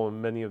available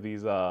in many of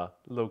these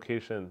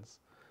locations.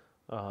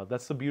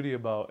 That's the beauty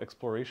about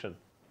exploration.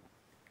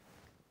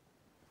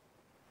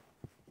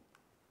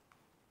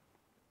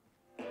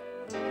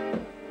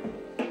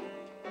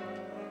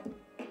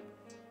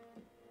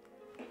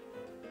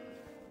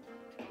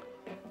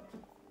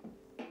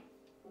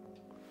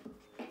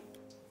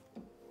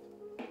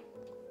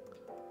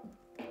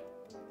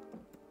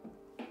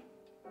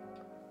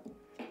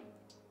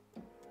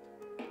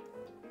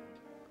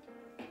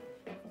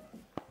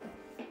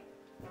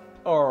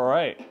 All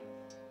right.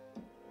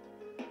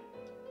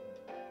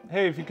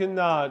 Hey, if you can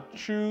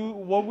choose,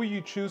 what will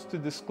you choose to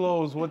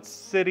disclose? What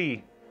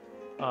city?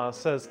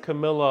 Says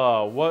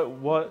Camilla.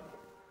 What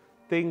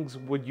things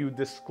would you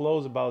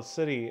disclose about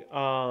city?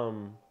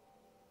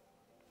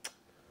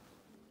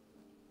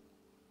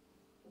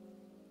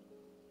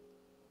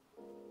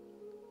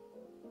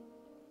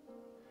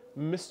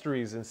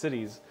 Mysteries in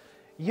cities.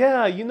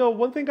 Yeah, you know,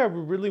 one thing I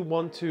really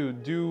want to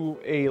do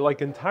a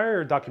like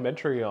entire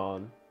documentary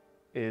on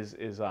is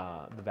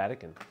the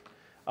Vatican.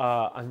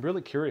 I'm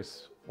really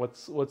curious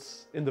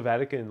what's in the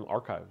Vatican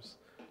archives.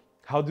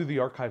 How do the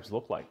archives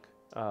look like?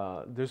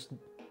 There's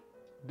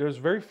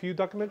very few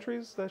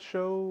documentaries that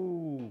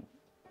show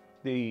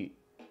the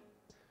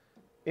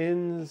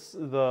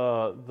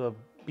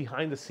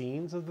behind the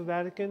scenes of the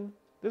Vatican.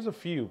 There's a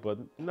few, but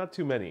not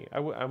too many.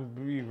 I'm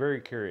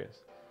very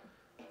curious.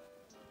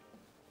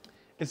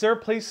 Is there a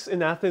place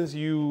in Athens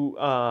you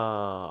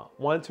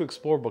wanted to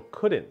explore but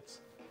couldn't?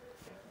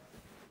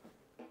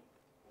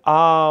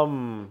 I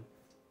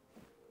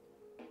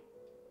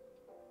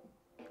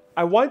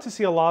wanted to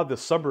see a lot of the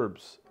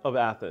suburbs of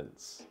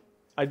Athens.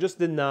 I just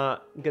did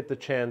not get the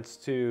chance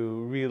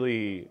to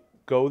really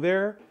go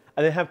there.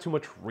 I didn't have too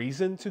much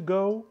reason to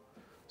go.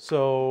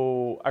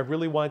 So I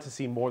really wanted to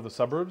see more of the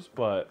suburbs,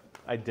 but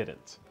I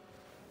didn't.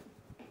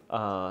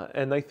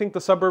 And I think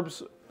the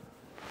suburbs,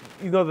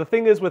 you know, the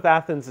thing is with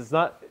Athens,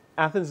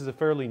 Athens is a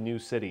fairly new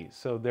city.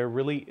 So there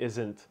really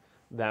isn't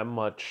that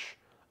much,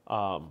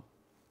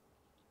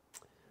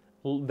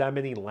 that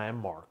many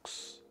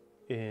landmarks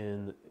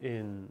in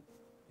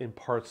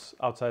parts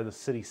outside the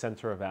city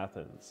center of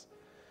Athens.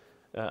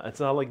 It's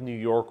not like New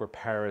York or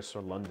Paris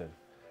or London.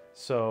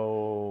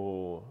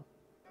 So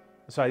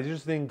So I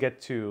just didn't get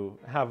to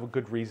have a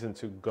good reason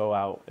to go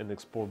out and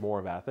explore more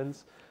of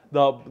Athens.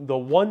 The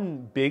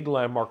one big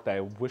landmark that I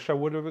wish I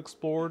would have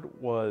explored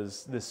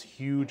was this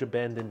huge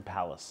abandoned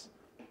palace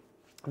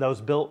that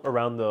was built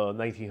around the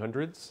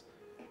 1900s,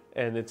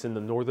 and it's in the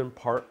northern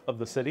part of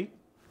the city,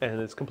 and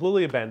it's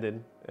completely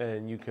abandoned,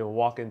 and you can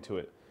walk into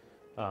it,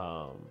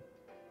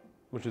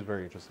 which is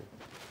very interesting.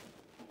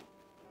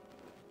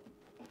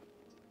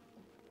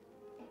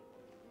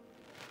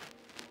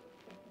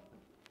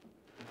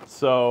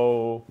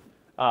 So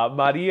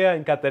Maria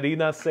and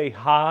Katerina say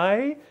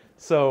hi.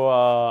 So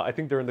I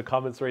think they're in the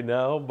comments right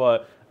now,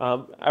 but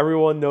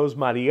everyone knows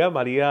Maria.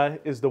 Maria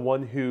is the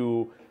one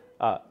who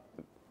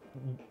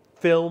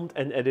filmed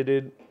and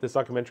edited this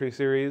documentary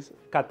series.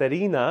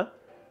 Katerina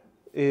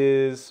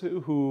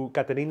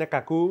Katerina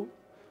Kaku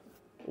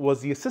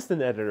was the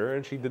assistant editor,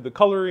 and she did the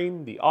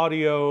coloring, the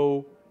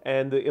audio,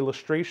 and the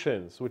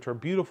illustrations, which are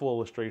beautiful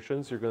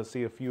illustrations. You're going to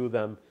see a few of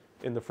them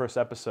in the first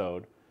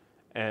episode.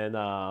 And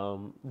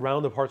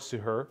round of hearts to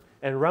her,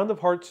 and round of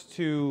hearts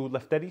to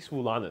Lefteris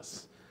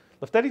Voulanis.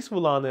 Lefteris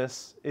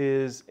Voulanis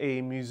is a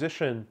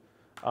musician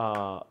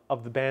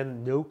of the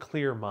band No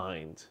Clear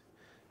Mind.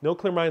 No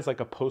Clear Mind is like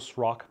a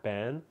post-rock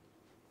band,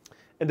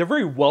 and they're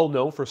very well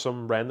known for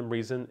some random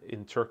reason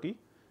in Turkey,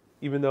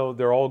 even though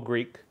they're all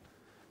Greek,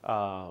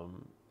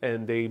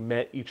 and they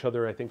met each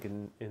other, I think,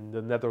 in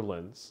the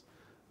Netherlands.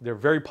 They're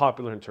very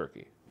popular in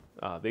Turkey.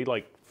 They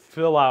like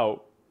fill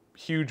out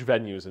huge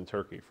venues in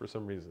Turkey for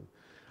some reason.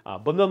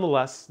 But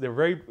nonetheless, they're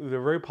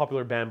very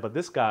popular band. But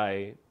this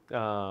guy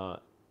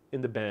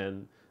in the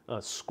band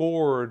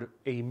scored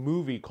a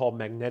movie called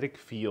Magnetic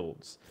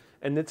Fields,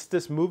 and it's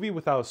this movie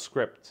without a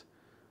script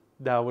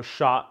that was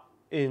shot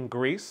in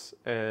Greece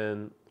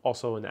and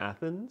also in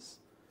Athens.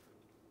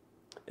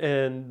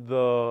 And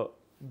the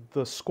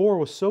score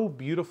was so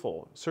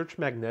beautiful. Search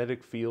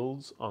Magnetic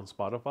Fields on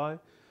Spotify,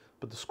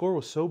 but the score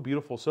was so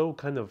beautiful, so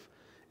kind of,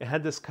 it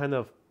had this kind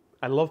of,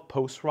 I love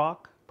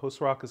post-rock.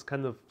 Post-rock is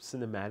kind of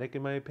cinematic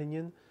in my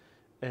opinion,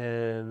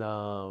 and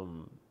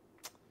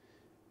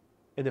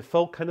it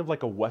felt kind of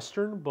like a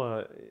Western,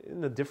 but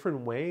in a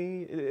different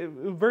way. It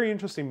was very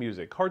interesting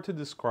music, hard to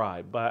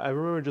describe, but I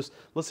remember just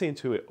listening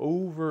to it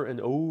over and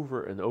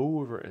over and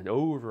over and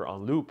over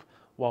on loop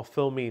while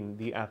filming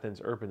The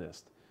Athens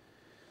Urbanist.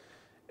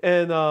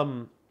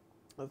 And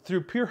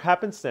through pure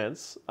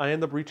happenstance, I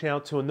ended up reaching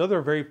out to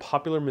another very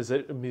popular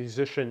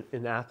musician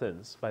in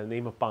Athens by the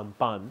name of Pan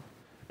Pan.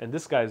 And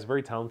this guy is a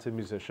very talented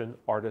musician,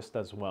 artist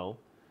as well.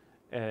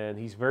 And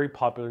he's very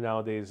popular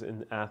nowadays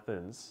in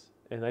Athens.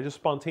 And I just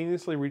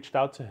spontaneously reached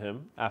out to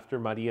him after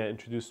Maria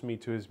introduced me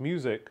to his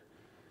music.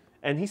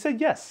 And he said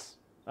yes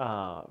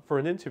for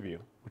an interview,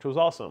 which was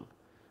awesome.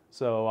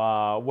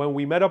 So when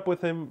we met up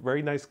with him,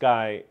 very nice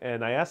guy.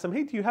 And I asked him,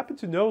 hey, do you happen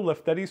to know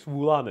Lefteris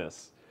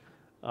Voulanis,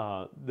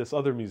 this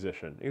other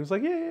musician? He was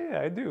like, yeah,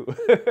 I do.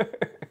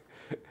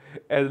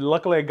 And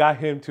luckily I got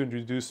him to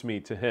introduce me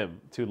to him,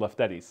 to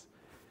Lefteris.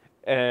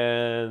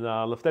 And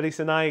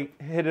Lefteris and I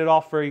hit it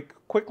off very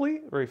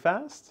quickly, very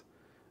fast.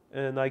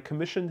 And I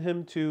commissioned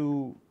him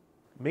to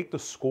make the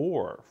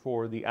score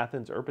for The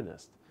Athens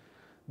Urbanist.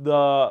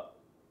 The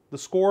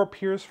score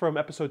appears from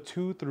episode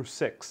 2 through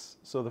 6.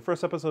 So the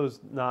first episode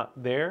is not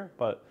there,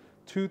 but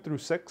 2 through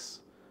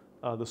 6,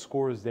 the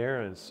score is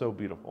there, and it's so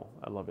beautiful.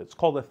 I love it. It's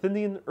called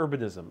Athenian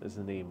Urbanism is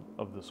the name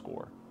of the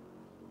score.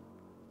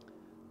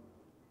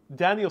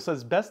 Daniel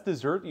says, best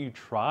dessert you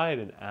tried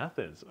in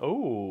Athens?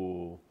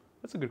 Oh,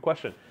 that's a good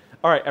question.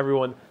 All right,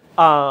 everyone.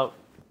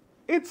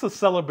 It's a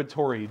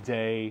celebratory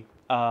day.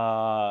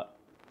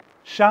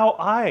 Shall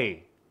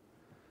I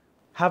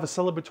have a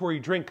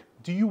celebratory drink?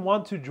 Do you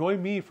want to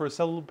join me for a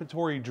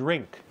celebratory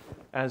drink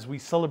as we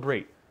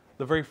celebrate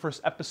the very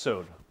first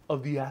episode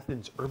of The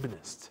Athens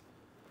Urbanist?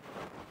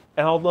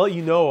 And I'll let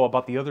you know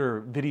about the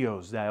other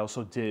videos that I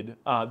also did.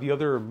 The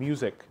other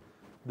music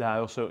that I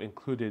also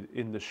included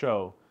in the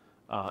show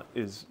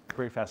is a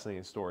very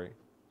fascinating story.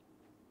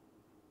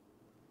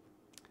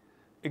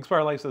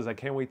 Inspire Life says, I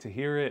can't wait to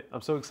hear it.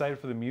 I'm so excited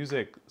for the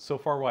music. So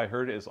far what I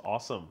heard is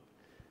awesome.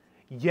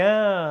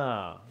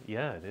 Yeah,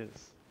 it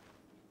is.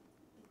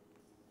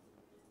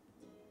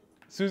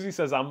 Susie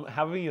says, I'm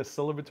having a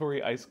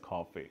celebratory iced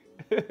coffee.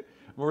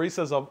 Marie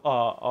says,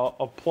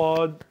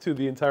 applaud to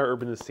the entire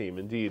Urbanist team.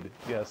 Indeed,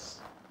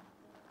 yes.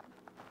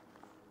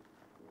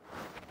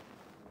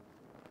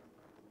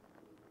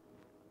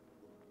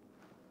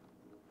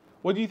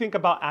 What do you think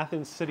about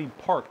Athens city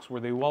parks? Were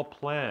they well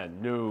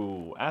planned?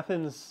 No,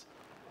 Athens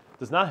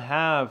does not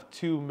have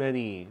too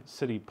many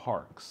city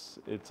parks.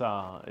 It's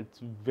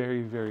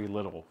very, very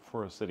little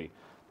for a city.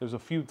 There's a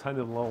few tiny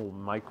little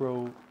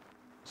micro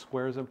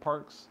squares and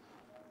parks.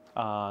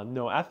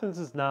 No, Athens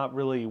is not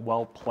really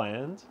well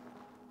planned,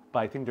 but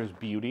I think there's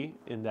beauty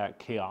in that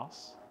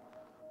chaos.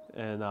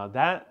 And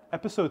that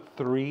episode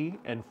 3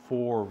 and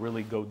 4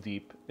 really go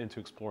deep into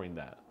exploring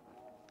that.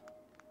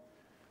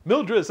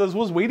 Mildred says,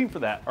 was waiting for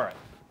that. All right.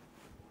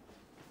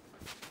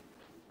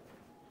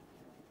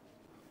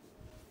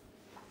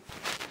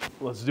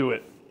 Let's do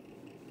it.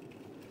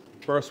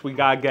 First, we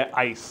gotta get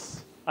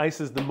ice.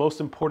 Ice is the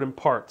most important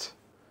part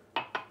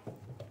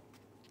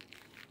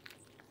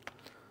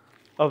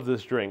of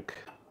this drink.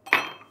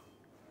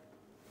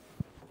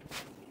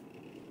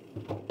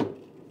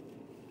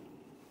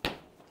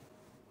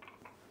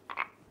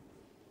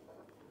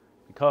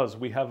 Because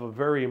we have a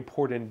very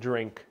important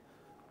drink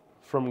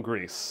from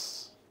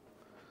Greece.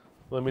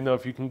 Let me know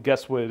if you can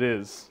guess what it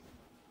is.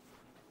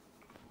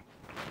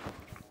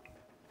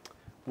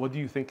 What do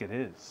you think it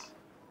is?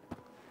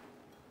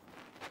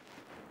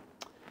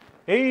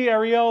 Hey,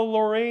 Ariel,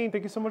 Lorraine,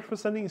 thank you so much for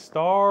sending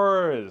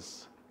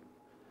stars.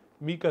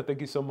 Mika, thank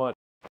you so much.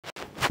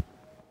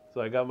 So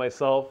I got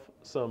myself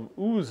some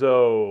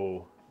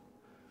ouzo.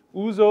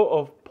 Ouzo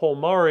of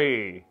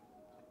Polmari.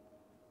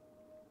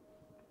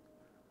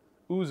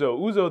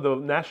 Ouzo, the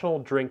national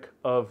drink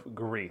of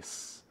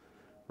Greece.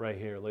 Right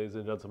here, ladies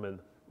and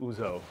gentlemen,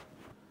 ouzo.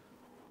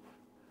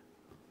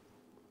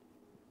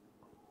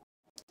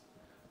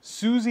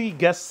 Susie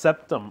guessed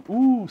Septum.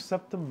 Ooh,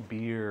 Septum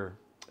beer.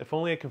 If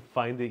only I can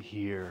find it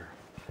here.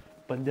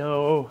 But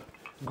no,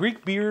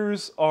 Greek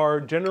beers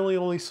are generally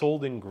only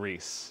sold in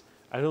Greece.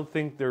 I don't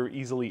think they're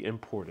easily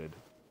imported.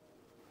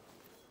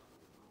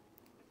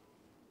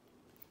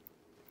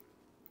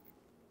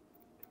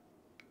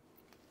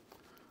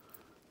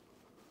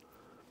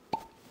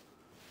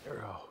 There we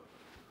go.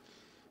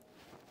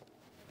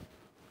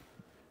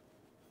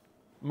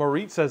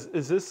 Marit says,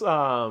 is this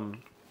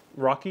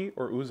Rocky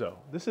or ouzo?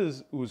 This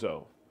is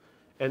ouzo.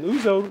 And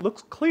ouzo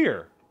looks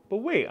clear. But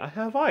wait, I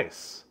have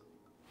ice.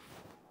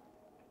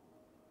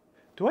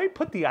 Do I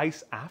put the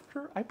ice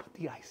after? I put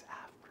the ice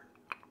after.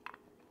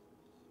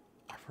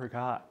 I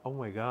forgot. Oh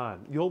my god.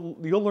 You'll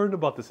learn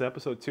about this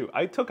episode too.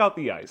 I took out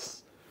the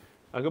ice.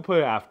 I'm gonna put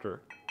it after.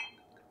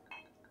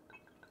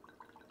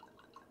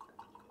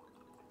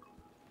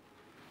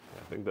 I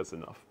think that's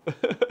enough.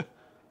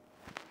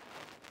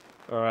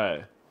 All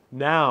right.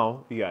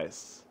 Now the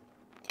ice.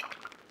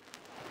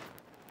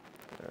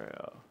 There we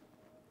go.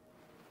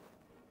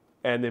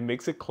 And it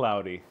makes it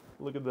cloudy.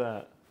 Look at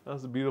that.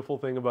 That's the beautiful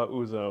thing about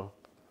ouzo.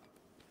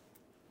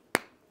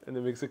 And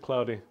it makes it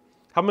cloudy.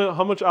 How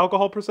much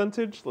alcohol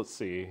percentage? Let's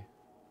see.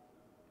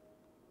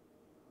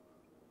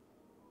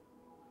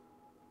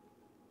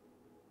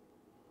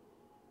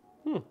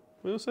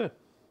 We'll see.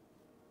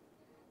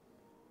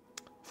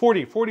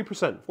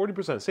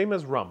 40%, same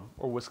as rum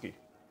or whiskey.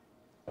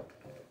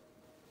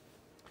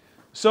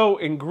 So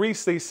in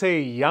Greece they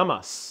say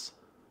yamas.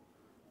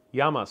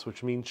 Yamas,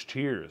 which means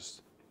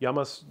cheers.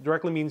 Yamas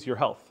directly means your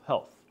health.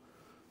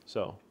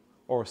 So,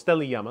 or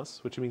steli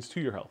yamas, which means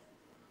to your health.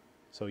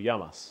 So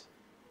yamas.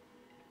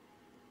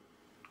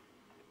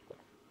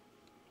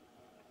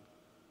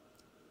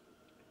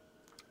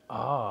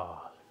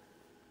 Ah.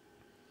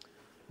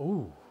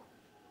 Ooh.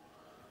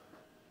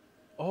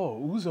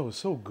 Oh, ouzo is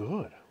so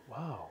good.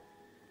 Wow.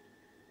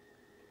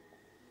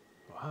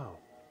 Wow.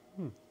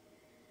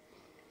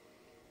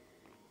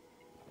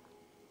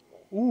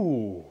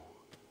 Ooh.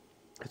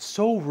 It's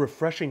so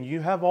refreshing. You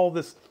have all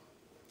this,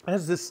 it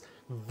has this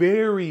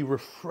very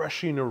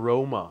refreshing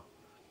aroma.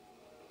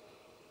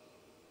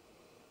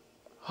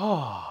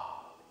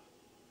 Ah.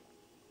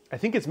 I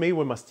think it's made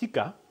with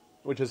mastika,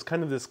 which is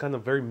kind of this kind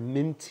of very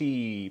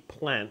minty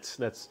plant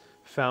that's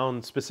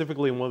found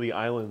specifically in one of the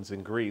islands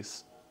in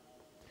Greece.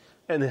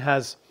 And it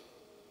has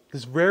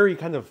this very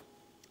kind of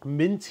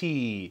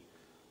minty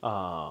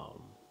aroma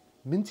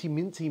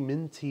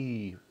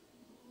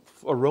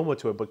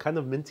to it, but kind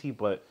of minty,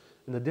 but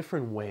in a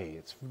different way.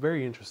 It's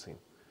very interesting.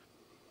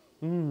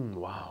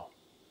 Wow.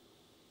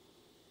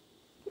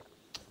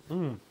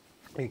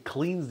 It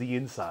cleans the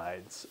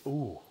insides.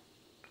 Ooh.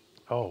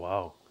 Oh,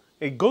 wow.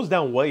 It goes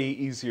down way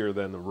easier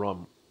than the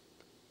rum.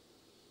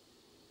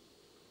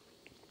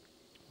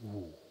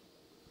 Ooh.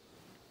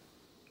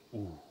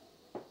 Ooh.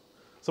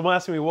 Someone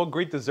asked me what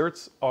great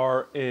desserts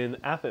are in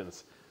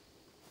Athens.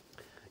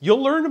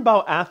 You'll learn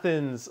about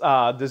Athens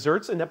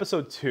desserts in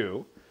episode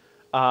 2.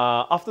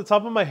 Off the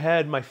top of my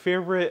head, my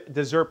favorite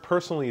dessert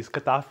personally is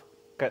kataifi.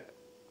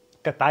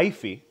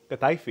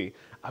 Kataifi.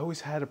 I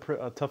always had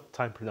a tough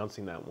time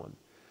pronouncing that one.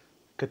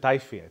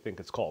 Kataifi, I think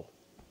it's called.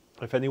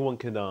 If anyone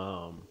can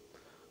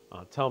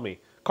tell me.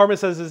 Carmen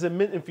says, is it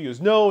mint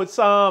infused? No, it's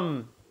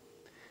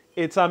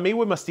made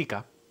with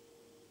mastica.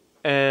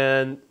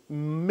 And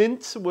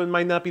mint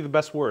might not be the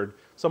best word.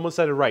 Someone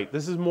said it right.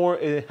 This is more,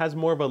 it has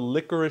more of a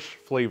licorice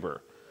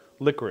flavor.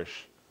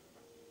 Licorice.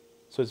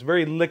 So it's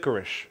very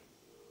licorice.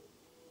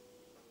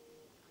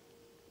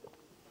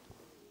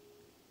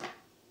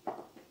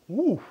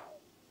 Ooh.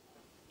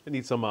 I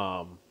need some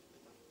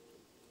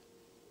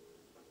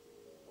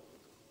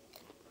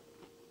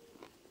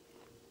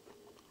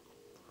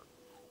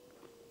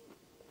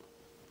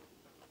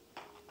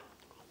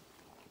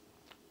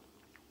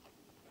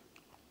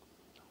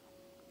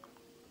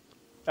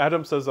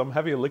Adam says, I'm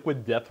having a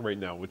liquid death right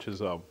now, which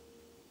is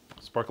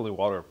sparkling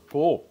water.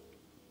 Cool.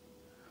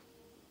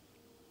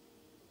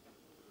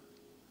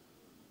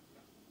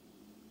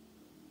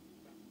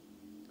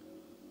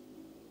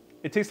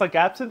 It tastes like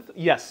absinthe?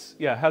 Yes.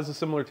 Yeah, it has a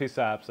similar taste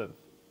to absinthe.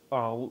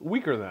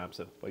 Weaker than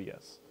absinthe, but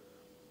yes.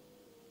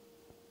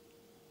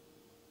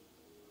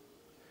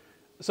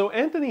 So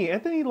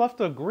Anthony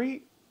left a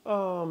great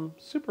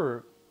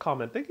super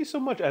comment. Thank you so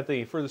much,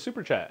 Anthony, for the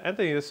super chat.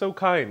 Anthony is so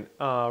kind.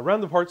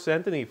 Round of hearts to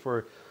Anthony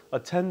for a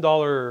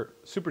 $10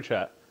 super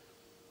chat.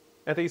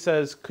 Anthony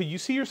says, could you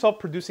see yourself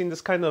producing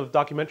this kind of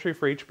documentary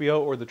for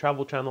HBO or the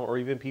Travel Channel or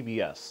even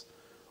PBS?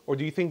 Or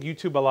do you think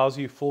YouTube allows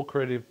you full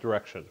creative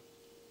direction?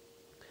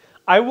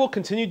 I will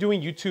continue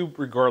doing YouTube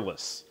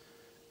regardless.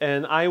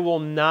 And I will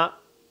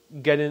not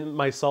get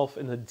myself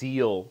in a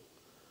deal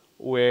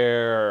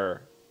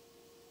where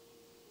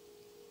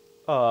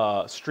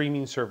a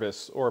streaming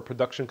service or a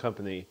production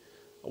company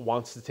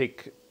wants to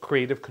take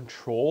creative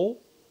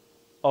control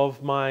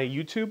of my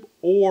YouTube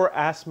or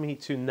ask me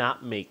to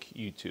not make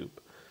YouTube.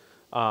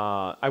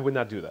 I would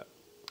not do that.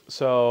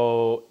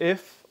 So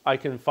if I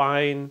can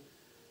find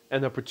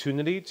an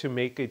opportunity to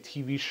make a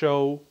TV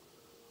show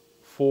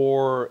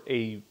for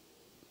a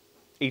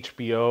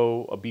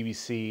HBO, a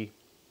BBC,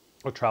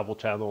 a Travel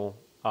Channel,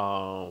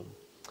 a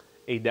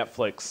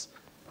Netflix,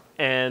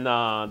 and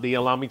they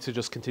allow me to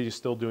just continue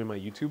still doing my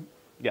YouTube,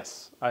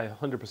 yes, I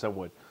 100%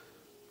 would.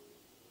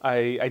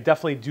 I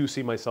definitely do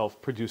see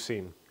myself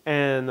producing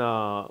and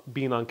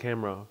being on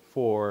camera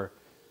for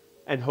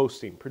and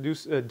hosting,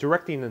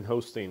 directing and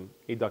hosting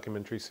a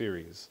documentary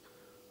series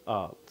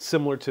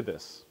similar to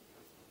this.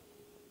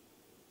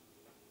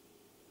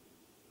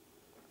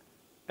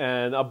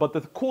 And but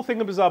the cool thing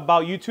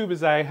about YouTube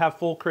is that I have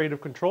full creative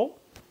control.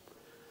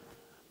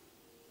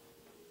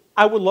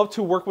 I would love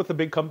to work with a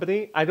big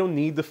company. I don't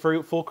need the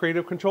full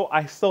creative control.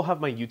 I still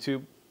have my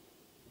YouTube.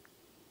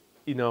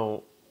 You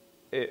know,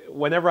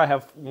 whenever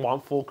I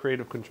want full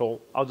creative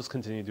control, I'll just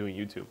continue doing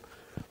YouTube.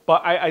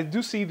 But I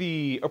do see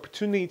the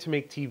opportunity to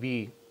make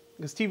TV,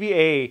 because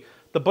TVA,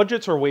 the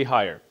budgets are way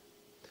higher.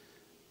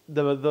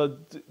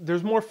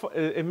 There's more.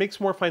 It makes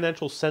more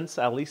financial sense,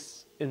 at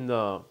least in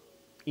the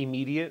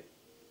immediate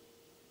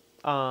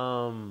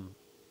time,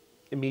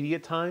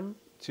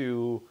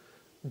 to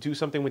do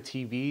something with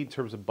TV in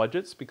terms of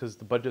budgets, because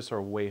the budgets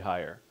are way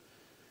higher.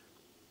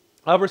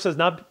 Albert says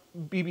not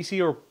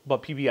BBC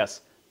but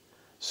PBS.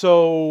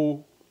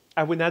 So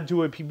I would not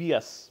do a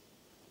PBS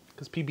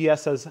because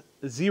PBS has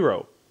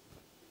zero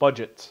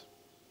budget.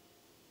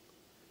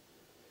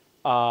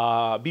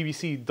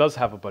 BBC does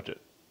have a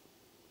budget.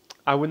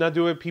 I would not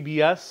do a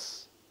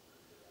PBS.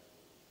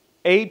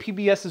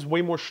 PBS is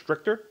way more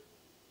stricter,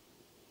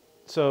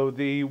 so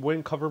they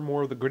wouldn't cover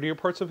more of the grittier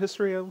parts of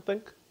history, I don't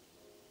think.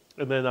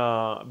 And then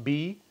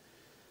B,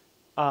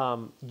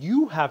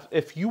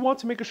 if you want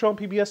to make a show on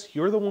PBS,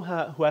 you're the one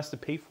who has to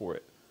pay for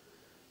it.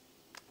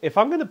 If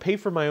I'm going to pay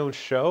for my own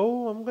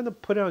show, I'm going to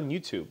put it on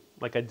YouTube,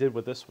 like I did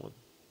with this one.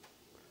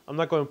 I'm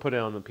not going to put it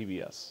on the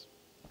PBS.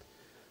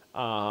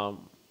 So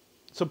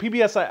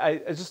PBS,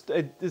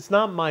 it's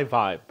not my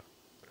vibe.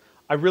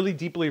 I really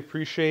deeply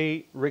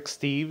appreciate Rick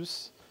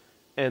Steves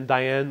and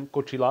Diane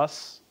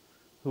Cochilas,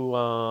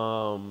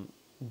 who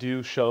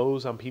do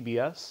shows on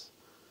PBS.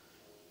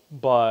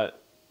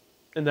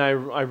 And I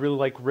really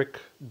like Rick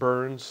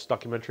Burns'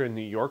 documentary in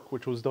New York,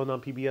 which was done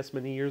on PBS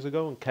many years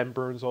ago. And Ken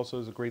Burns also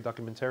is a great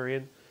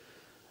documentarian.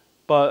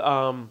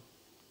 But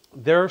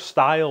their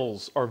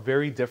styles are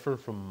very different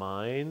from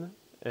mine.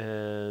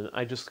 And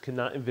I just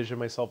cannot envision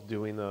myself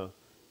doing a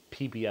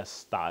PBS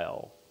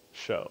style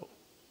show.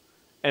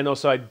 And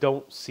also, I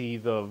don't see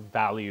the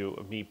value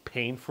of me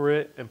paying for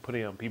it and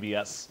putting it on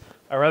PBS.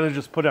 I'd rather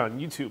just put it on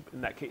YouTube in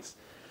that case.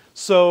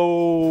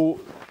 So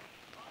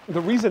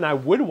the reason I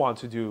would want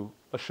to do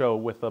a show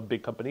with a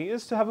big company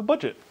is to have a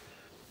budget.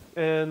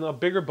 And a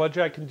bigger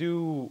budget, I can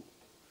do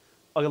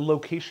a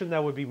location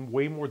that would be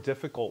way more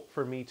difficult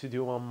for me to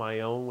do on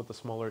my own with a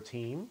smaller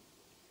team.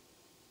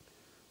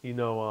 You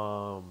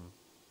know,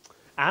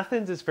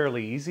 Athens is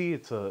fairly easy.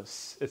 It's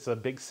a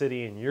big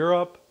city in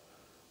Europe.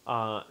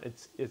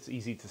 It's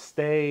easy to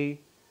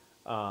stay.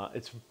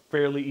 It's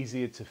fairly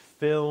easy to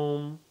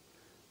film.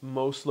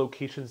 Most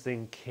locations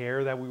didn't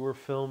care that we were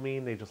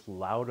filming. They just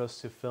allowed us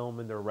to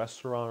film in their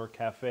restaurant or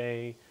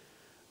cafe.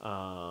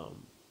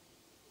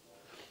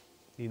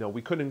 You know,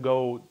 we couldn't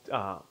go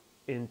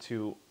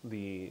into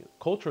the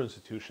cultural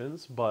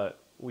institutions, but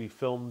we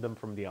filmed them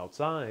from the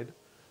outside.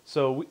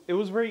 So it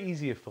was very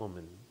easy to film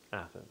in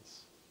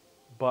Athens.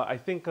 But I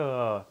think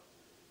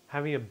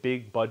having a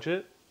big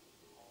budget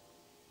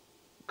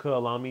could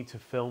allow me to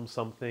film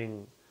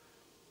something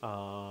in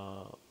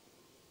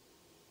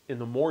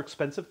a more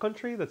expensive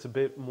country that's a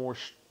bit more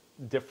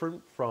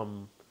different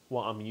from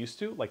what I'm used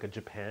to, like a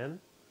Japan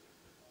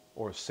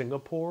or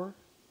Singapore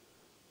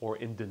or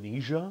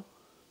Indonesia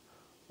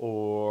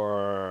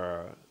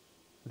or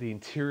the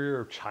interior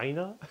of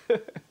China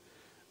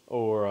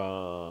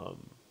or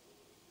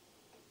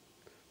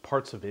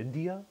parts of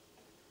India.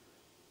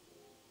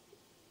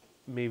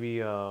 Maybe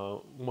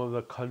one of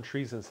the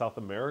countries in South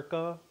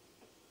America.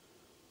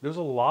 There's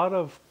a lot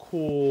of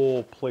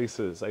cool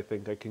places I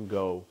think I can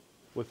go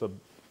with a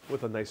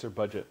nicer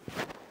budget.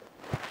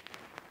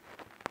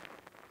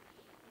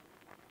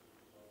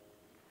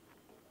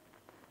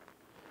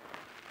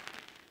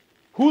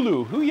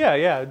 Hulu,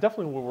 yeah,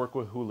 definitely will work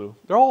with Hulu.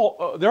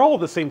 They're all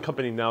the same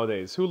company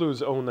nowadays.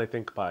 Hulu's owned, I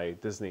think, by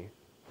Disney.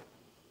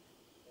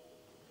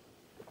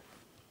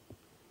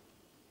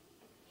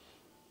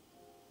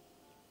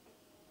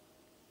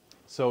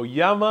 So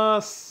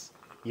Yamas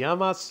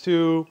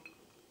to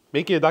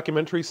making a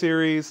documentary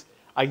series.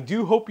 I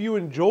do hope you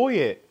enjoy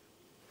it.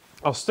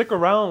 I'll stick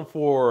around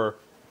for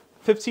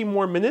 15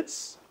 more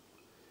minutes,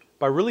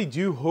 but I really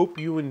do hope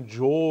you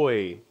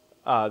enjoy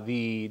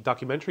the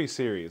documentary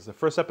series. The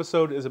first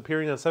episode is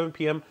appearing at 7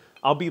 p.m.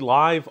 I'll be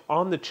live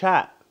on the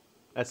chat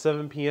at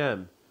 7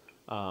 p.m.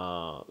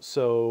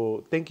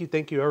 So thank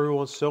you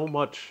everyone so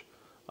much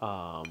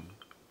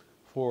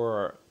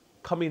for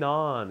coming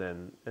on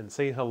and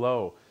saying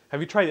hello. Have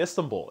you tried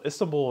Istanbul?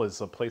 Istanbul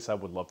is a place I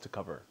would love to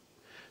cover.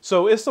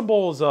 So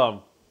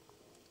Istanbul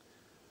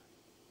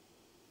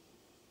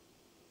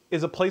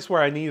is a place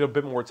where I need a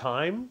bit more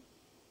time.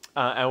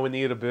 I would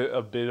need a bit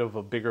of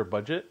a bigger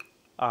budget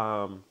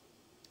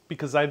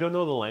because I don't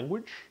know the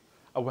language.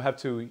 I would have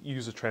to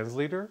use a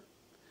translator.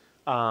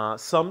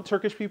 Some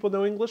Turkish people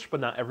know English, but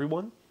not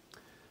everyone.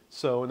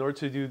 So in order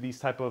to do these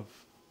type of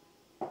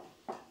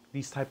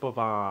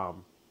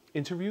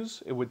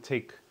interviews, it would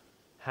take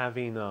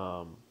having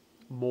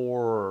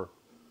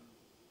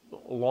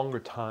longer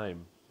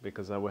time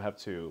because I would have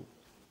to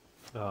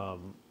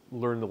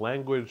learn the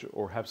language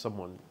or have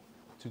someone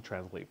to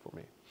translate for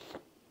me.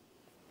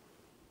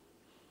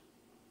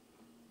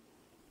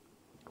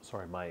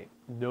 Sorry, my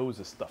nose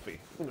is stuffy.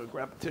 I'm gonna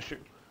grab a tissue.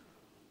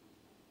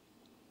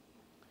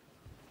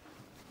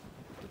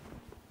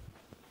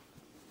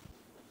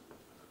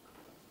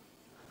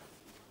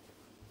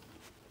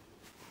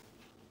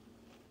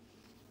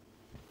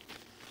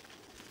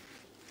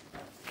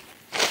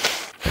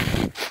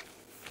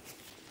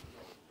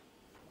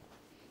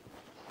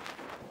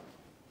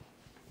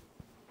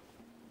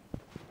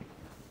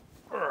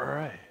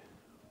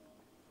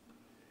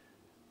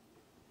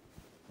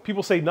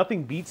 People say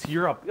nothing beats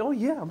Europe. Oh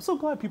yeah, I'm so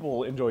glad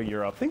people enjoy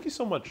Europe. Thank you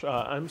so much.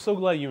 I'm so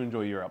glad you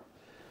enjoy Europe.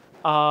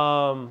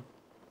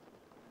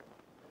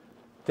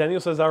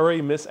 Daniel says, I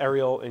already miss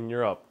Ariel in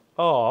Europe.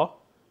 Oh.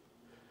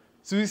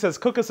 Susie says,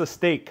 cook us a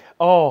steak.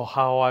 Oh,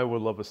 how I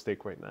would love a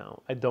steak right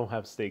now. I don't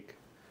have steak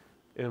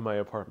in my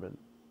apartment.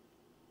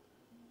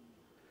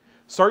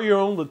 Start your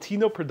own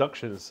Latino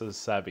production, says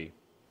Savvy.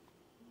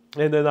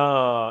 And then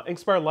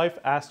Inspired Life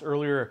asked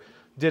earlier,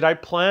 did I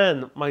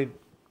plan my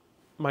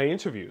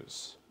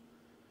interviews?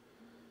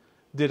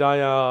 Did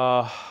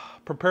I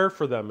prepare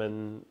for them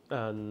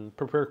and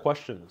prepare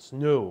questions?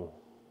 No.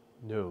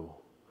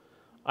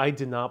 I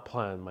did not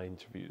plan my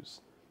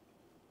interviews.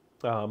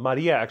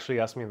 Maria actually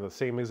asked me the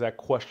same exact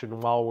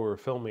question while we were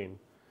filming.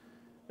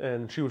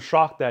 And she was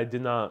shocked that I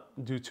did not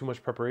do too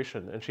much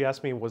preparation. And she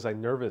asked me, was I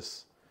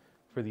nervous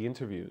for the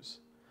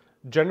interviews?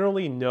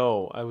 Generally,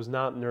 no. I was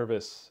not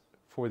nervous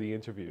for the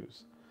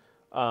interviews.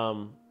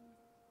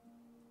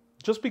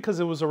 Just because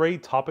it was already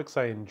topics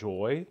I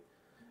enjoy.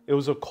 It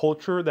was a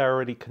culture that I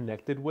already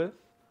connected with,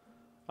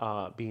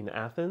 being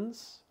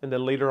Athens. And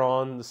then later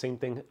on, the same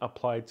thing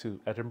applied to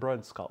Edinburgh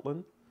in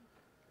Scotland.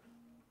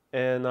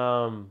 And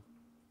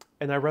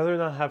I'd rather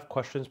not have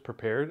questions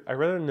prepared. I'd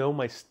rather know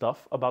my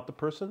stuff about the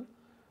person.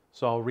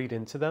 So I'll read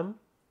into them.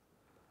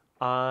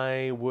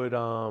 I would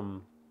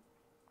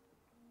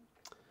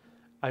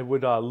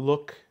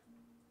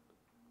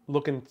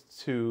look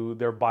into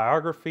their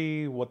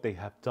biography, what they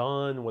have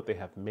done, what they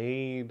have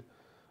made.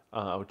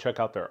 I would check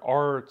out their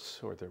art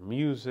or their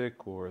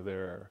music or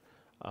their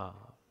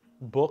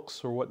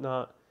books or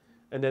whatnot.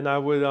 And then I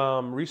would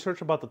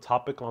research about the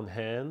topic on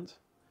hand.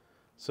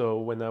 So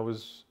when I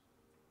was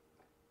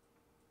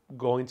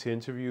going to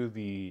interview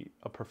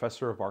a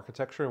professor of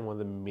architecture in one of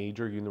the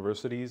major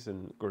universities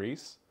in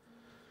Greece,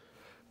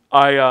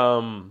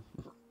 I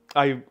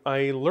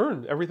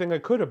learned everything I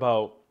could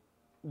about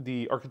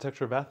the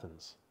architecture of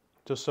Athens,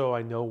 just so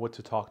I know what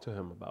to talk to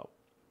him about.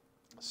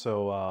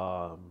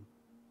 So,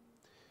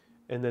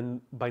 and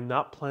then by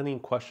not planning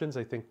questions,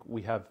 I think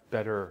we have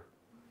better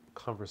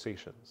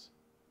conversations.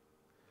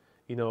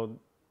 You know,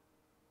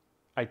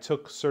 I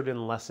took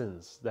certain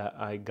lessons that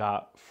I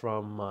got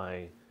from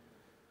my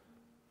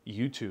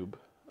YouTube,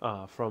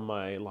 from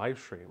my live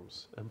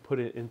streams, and put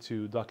it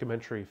into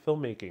documentary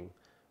filmmaking,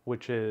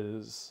 which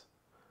is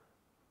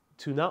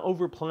to not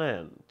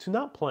overplan, to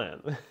not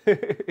plan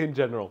in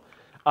general.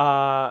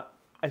 I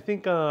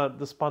think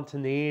the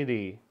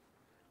spontaneity,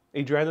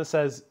 Adriana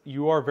says,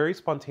 you are very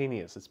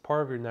spontaneous. It's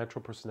part of your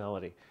natural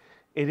personality.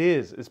 It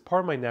is. It's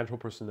part of my natural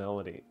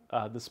personality.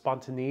 The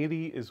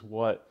spontaneity is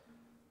what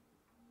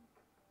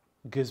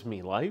gives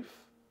me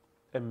life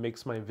and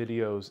makes my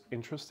videos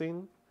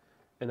interesting.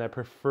 And I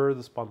prefer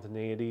the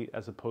spontaneity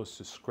as opposed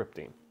to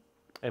scripting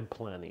and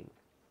planning.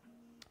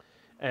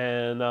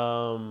 And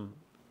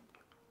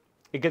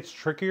it gets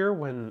trickier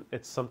when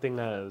it's something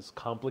as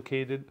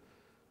complicated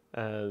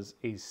as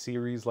a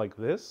series like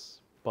this.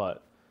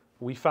 But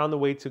we found a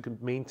way to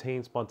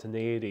maintain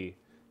spontaneity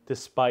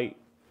despite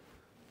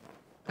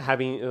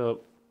having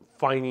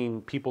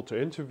finding people to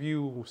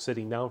interview,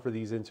 sitting down for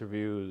these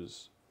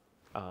interviews,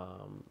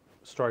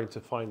 starting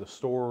to find the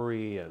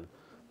story and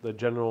the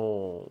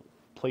general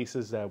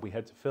places that we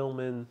had to film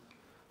in.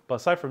 But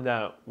aside from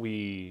that,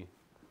 we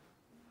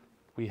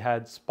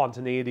had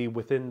spontaneity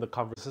within the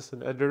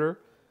conversation editor.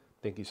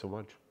 Thank you so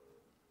much.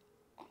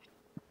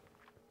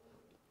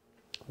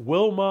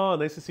 Wilma,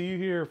 nice to see you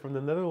here from the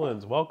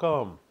Netherlands.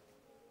 Welcome.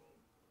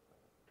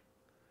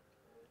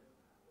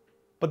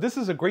 But this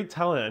is a great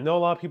talent. I know a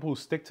lot of people who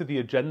stick to the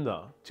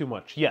agenda too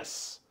much.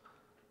 Yes.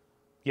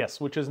 Yes,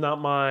 which is not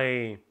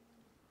my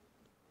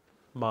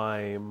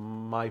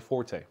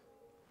forte.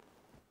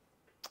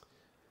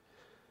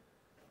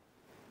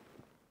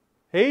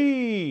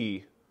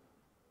 Hey,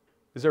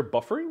 is there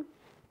buffering?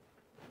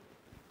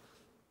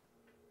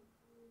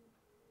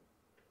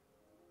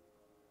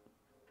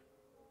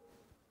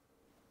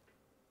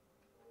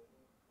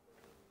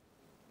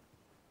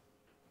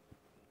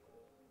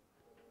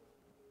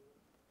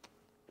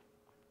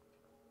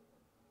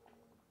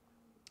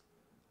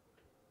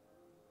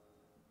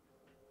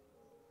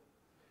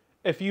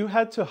 If you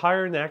had to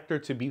hire an actor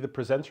to be the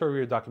presenter of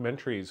your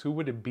documentaries, who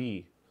would it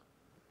be?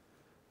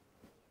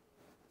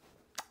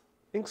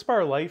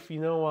 Inspire Life,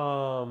 you know,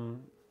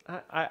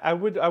 I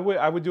would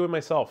do it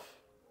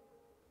myself.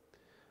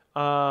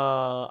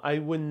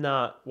 I would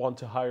not want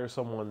to hire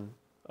someone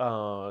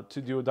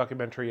to do a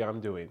documentary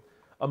I'm doing.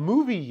 A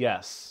movie,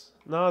 yes,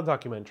 not a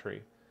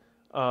documentary.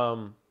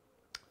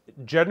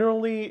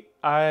 Generally,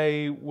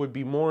 I would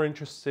be more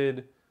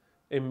interested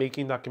in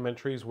making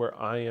documentaries where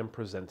I am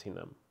presenting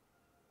them.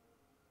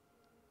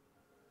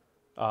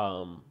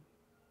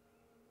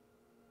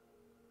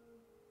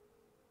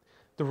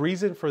 The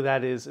reason for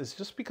that is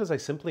just because I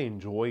simply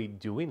enjoy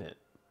doing it.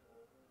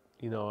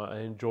 You know, I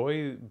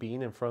enjoy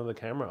being in front of the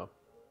camera.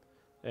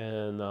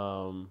 And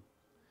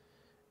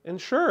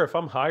sure, if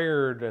I'm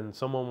hired and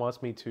someone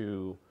wants me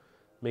to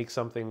make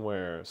something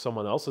where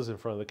someone else is in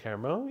front of the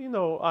camera, you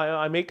know,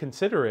 I may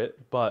consider it.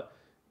 But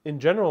in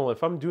general,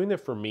 if I'm doing it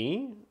for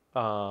me,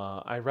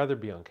 I'd rather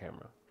be on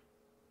camera.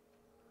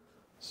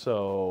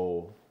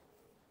 So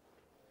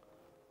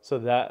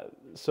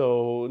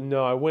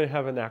no, I wouldn't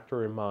have an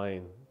actor in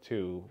mind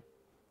to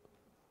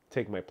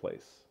take my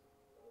place.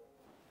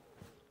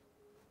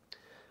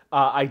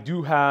 I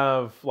do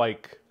have,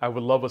 like, I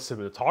would love a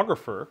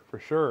cinematographer for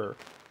sure.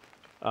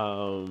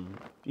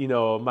 You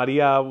know,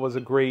 Maria was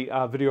a great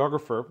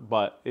videographer,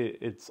 but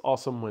it's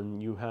awesome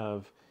when you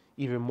have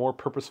even more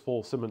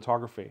purposeful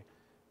cinematography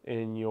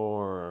in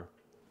your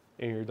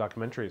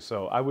documentary.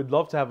 So I would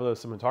love to have a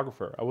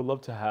cinematographer. I would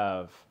love to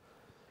have,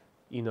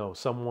 you know,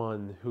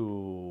 someone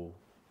who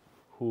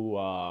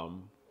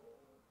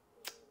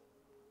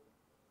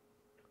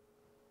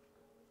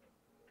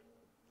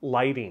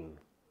lighting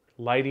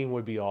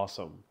would be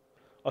awesome.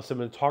 A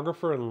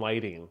cinematographer and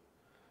lighting,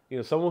 you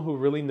know, someone who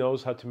really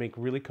knows how to make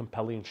really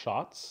compelling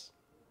shots,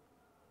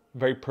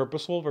 very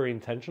purposeful, very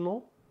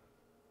intentional.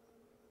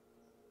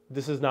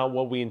 This is not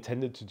what we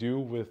intended to do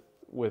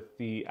with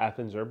the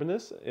Athens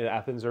Urbanist.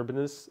 Athens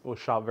Urbanist was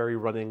shot very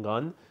run and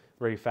gun,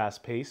 very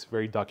fast paced,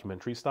 very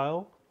documentary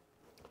style.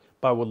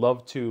 But I would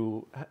love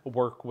to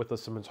work with a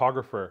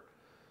cinematographer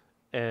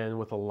and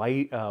with a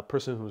light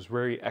person who's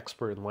very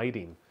expert in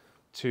lighting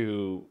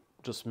to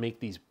just make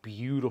these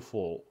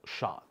beautiful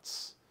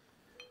shots.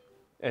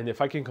 And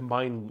if I can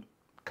combine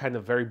kind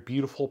of very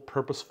beautiful,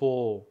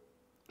 purposeful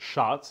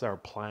shots that are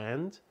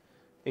planned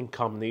in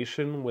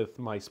combination with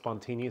my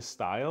spontaneous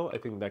style, I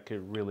think that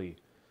could really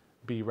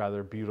be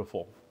rather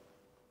beautiful.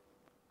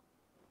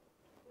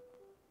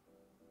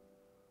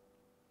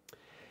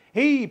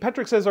 Hey,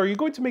 Patrick says, are you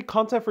going to make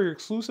content for your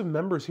exclusive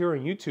members here on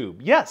YouTube?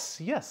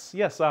 Yes.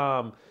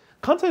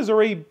 Content is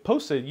already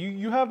posted.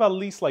 You have at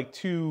least like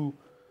two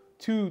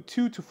to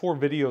 4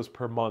 videos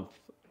per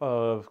month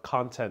of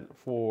content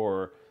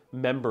for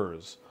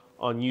members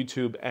on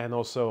YouTube and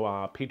also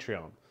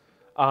Patreon.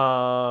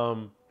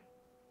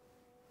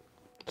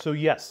 So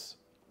yes.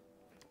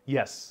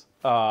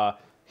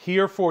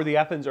 Here for the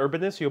Athens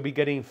Urbanist, you'll be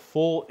getting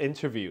full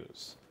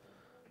interviews.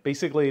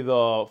 Basically,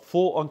 the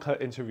full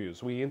uncut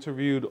interviews. We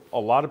interviewed a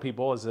lot of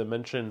people, as I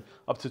mentioned,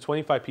 up to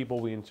 25 people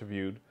we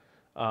interviewed.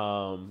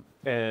 And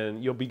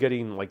you'll be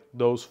getting like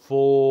those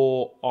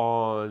full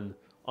on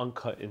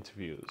uncut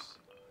interviews.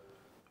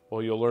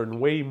 Well, you'll learn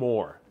way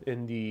more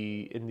in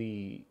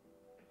the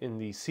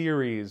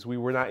series. We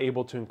were not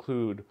able to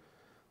include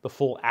the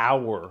full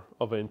hour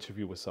of an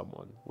interview with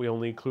someone. We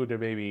only included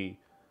maybe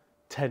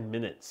 10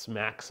 minutes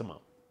maximum.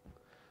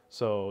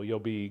 So you'll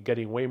be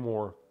getting way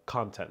more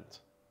content.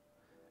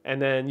 And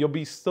then you'll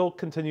be still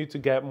continue to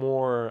get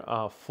more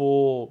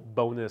full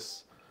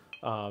bonus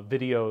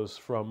videos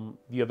from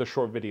the other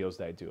short videos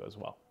that I do as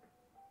well.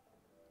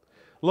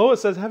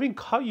 Lois says, having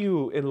caught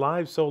you in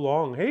live so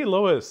long. Hey,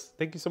 Lois,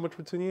 thank you so much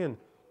for tuning in.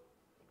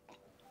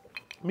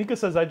 Mika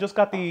says, I just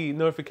got the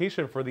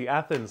notification for the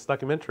Athens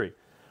documentary.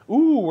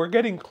 Ooh, we're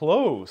getting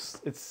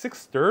close. It's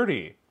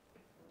 6:30.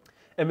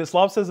 And Miss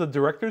Love says a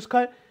director's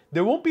cut.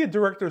 There won't be a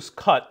director's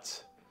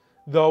cut,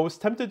 though I was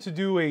tempted to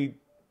do a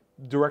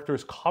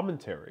director's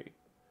commentary.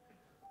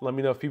 Let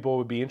me know if people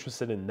would be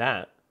interested in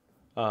that.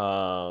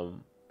 But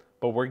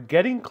we're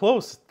getting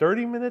close,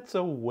 30 minutes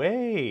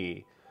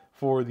away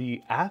for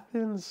the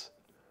Athens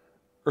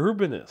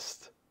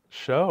Urbanist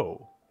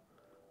show.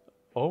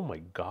 Oh my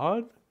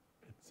God,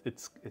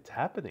 it's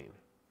happening.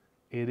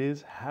 It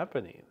is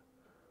happening.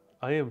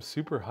 I am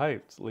super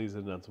hyped, ladies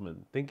and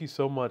gentlemen. Thank you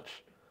so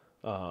much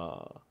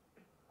Wow,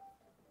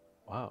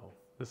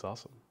 this is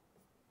awesome.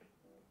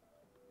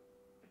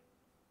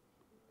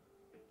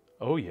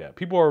 Oh yeah,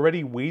 people are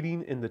already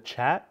waiting in the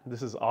chat.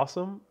 This is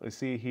awesome. I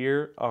see it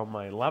here on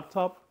my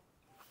laptop.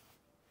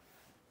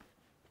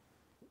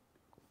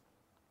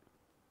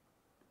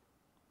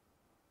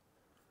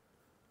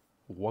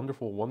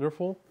 Wonderful,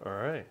 wonderful. All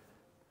right.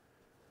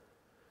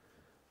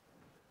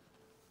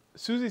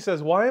 Susie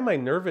says, why am I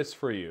nervous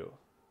for you?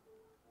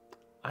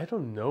 I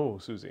don't know,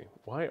 Susie.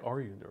 Why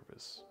are you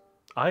nervous?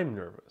 I'm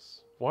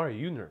nervous. Why are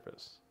you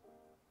nervous,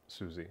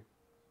 Susie?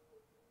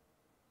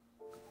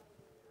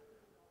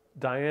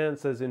 Diane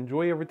says,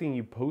 enjoy everything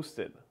you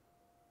posted.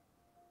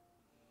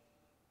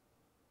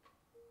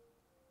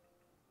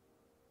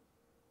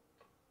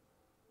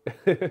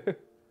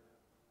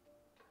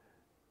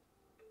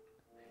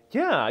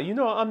 Yeah, you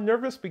know, I'm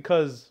nervous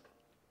because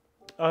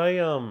I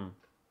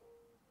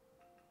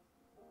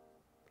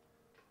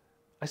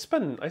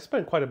spend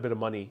quite a bit of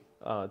money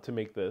to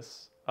make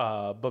this,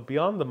 but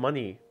beyond the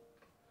money,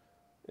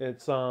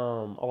 it's a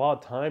lot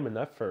of time and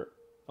effort,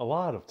 a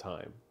lot of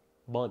time,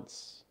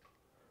 months,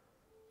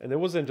 and it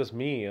wasn't just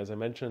me, as I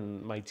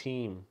mentioned, my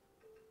team,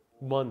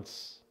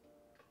 months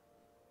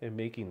in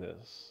making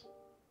this,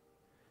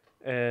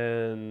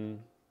 and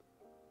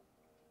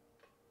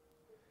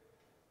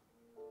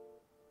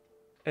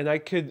I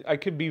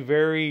could be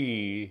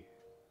very,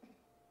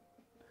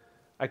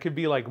 I could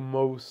be like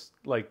most,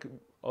 like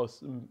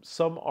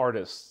some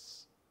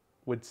artists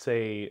would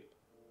say,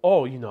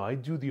 oh, you know, I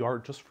do the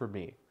art just for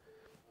me.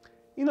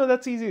 You know,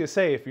 that's easy to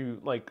say if you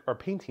like are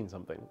painting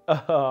something,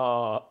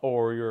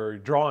 or you're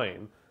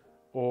drawing,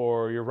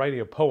 or you're writing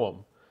a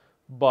poem.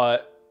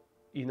 But,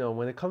 you know,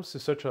 when it comes to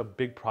such a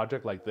big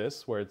project like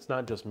this, where it's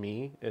not just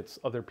me, it's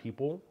other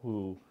people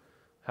who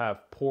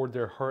have poured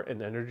their heart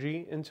and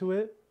energy into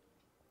it,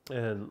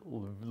 and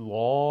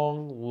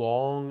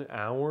long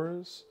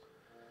hours,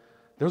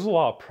 there's a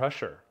lot of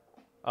pressure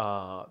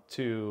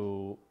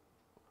to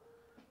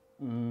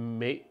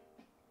make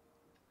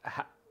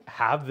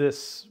have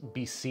this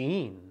be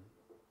seen.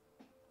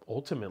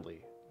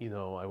 Ultimately, you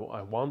know,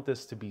 I want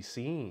this to be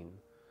seen,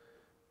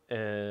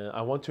 and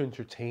I want to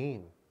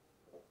entertain,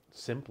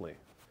 simply,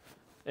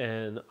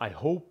 and I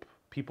hope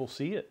people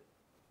see it.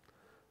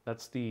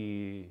 That's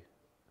the,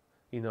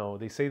 you know,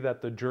 they say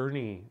that the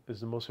journey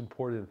is the most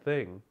important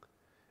thing,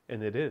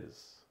 and it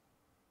is.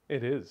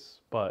 It is,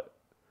 but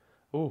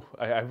ooh,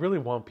 I really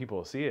want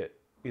people to see it.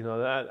 You know,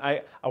 that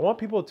I want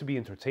people to be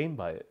entertained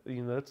by it.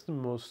 You know, that's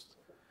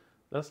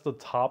the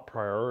top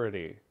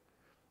priority.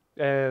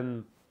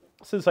 And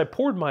since I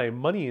poured my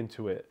money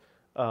into it,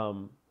 you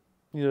know,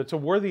 it's a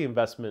worthy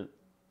investment.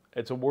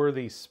 It's a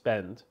worthy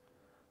spend.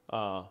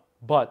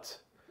 But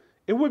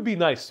it would be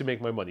nice to make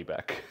my money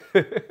back.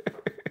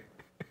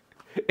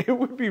 It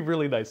would be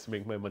really nice to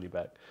make my money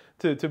back,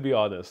 to be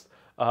honest.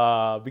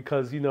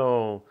 Because, you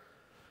know,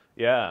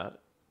 yeah,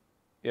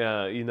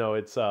 you know,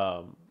 it's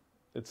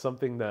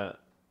something that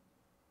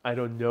I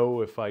don't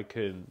know if I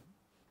can,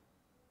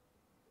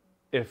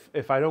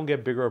 if I don't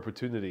get bigger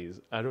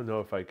opportunities, I don't know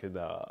if I can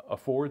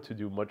afford to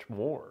do much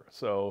more.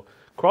 So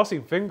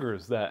crossing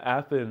fingers that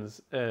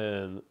Athens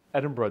and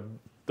Edinburgh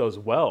does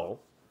well,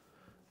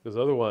 because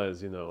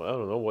otherwise, you know, I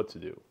don't know what to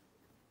do.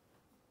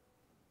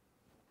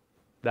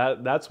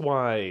 That's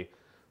why,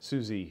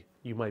 Susie,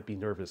 you might be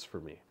nervous for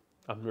me.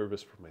 I'm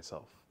nervous for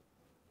myself.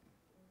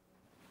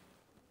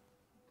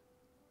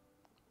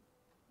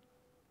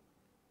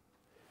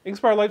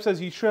 Inspire Life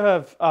says you should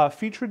have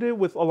featured it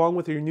along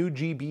with your new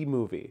GB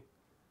movie.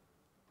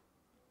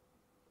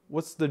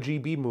 What's the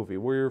GB movie?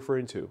 What are you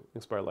referring to,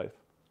 Inspire Life?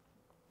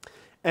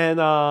 And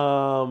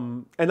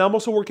I'm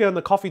also working on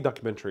the coffee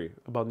documentary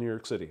about New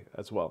York City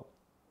as well.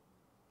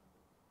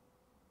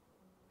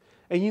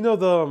 And you know,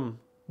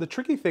 the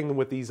tricky thing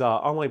with these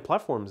online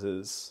platforms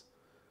is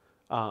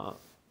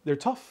they're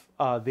tough.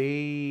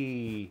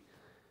 They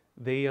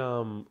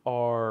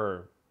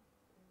are,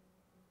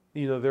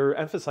 you know, they're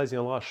emphasizing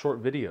a lot of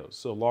short videos.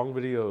 So long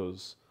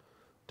videos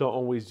don't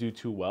always do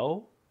too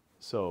well.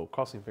 So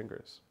crossing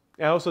fingers.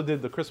 I also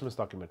did the Christmas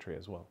documentary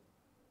as well.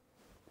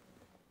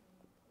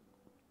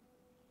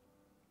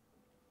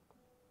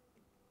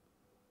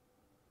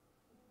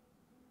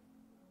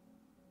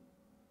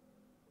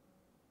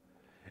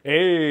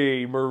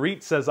 Hey,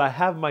 Marit says, I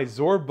have my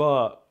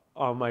Zorba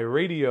on my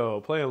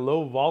radio playing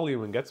low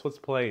volume, and guess what's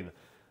playing?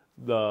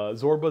 The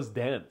Zorba's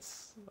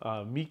Dance.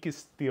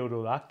 Mikis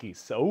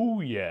Theodorakis.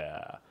 Oh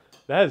yeah,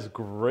 that is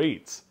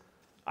great.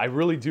 I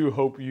really do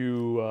hope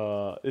you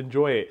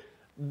enjoy it.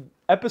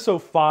 Episode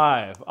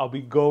 5, I'll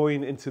be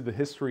going into the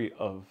history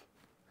of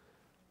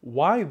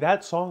why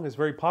that song is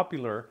very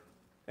popular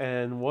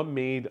and what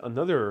made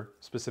another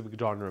specific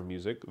genre of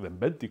music, the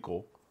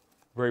Bentico,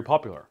 very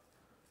popular.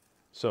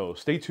 So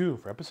stay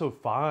tuned for episode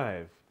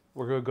 5.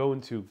 We're going to go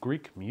into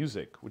Greek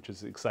music, which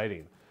is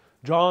exciting.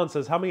 John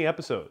says, how many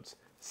episodes?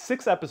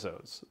 6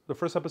 episodes. The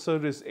first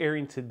episode is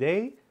airing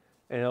today,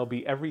 and it'll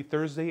be every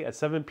Thursday at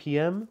 7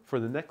 p.m. for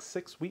the next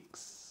 6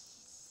 weeks.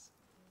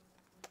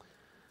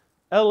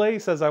 LA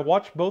says, I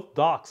watched both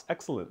docs.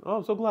 Excellent. Oh,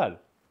 I'm so glad.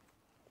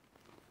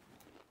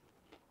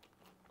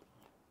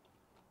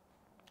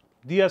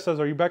 Diaz says,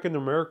 are you back in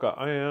America?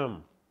 I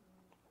am.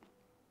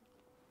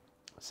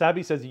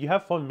 Sabby says, you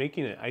have fun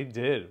making it. I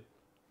did.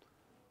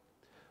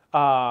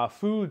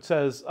 Food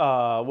says,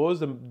 what was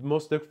the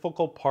most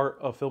difficult part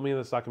of filming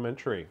this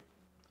documentary?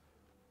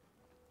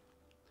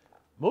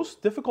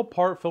 Most difficult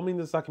part filming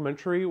this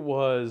documentary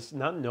was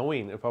not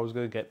knowing if I was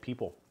going to get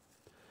people.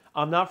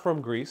 I'm not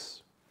from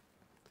Greece.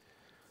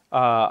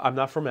 I'm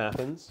not from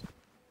Athens.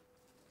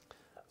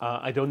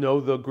 I don't know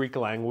the Greek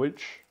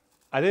language.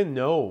 I didn't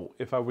know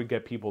if I would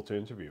get people to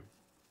interview.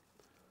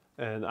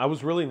 And I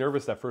was really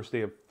nervous that first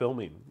day of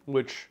filming,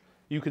 which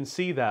you can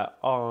see that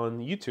on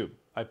YouTube.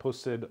 I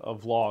posted a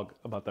vlog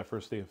about that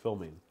first day of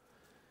filming.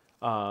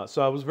 So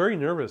I was very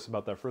nervous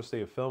about that first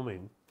day of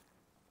filming.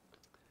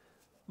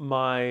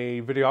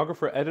 My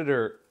videographer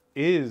editor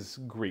is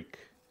Greek,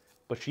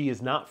 but she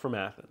is not from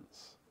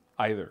Athens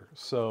either.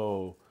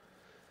 So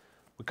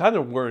we kind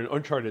of were in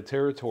uncharted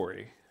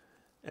territory.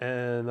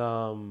 And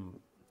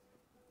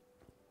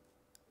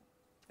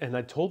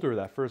I told her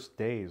that first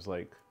day, is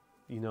like,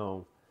 you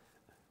know,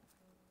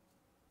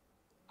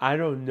 I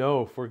don't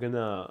know if we're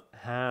gonna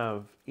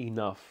have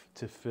enough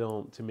to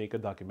film, to make a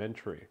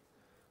documentary.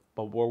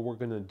 But what we're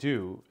gonna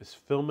do is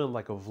film it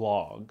like a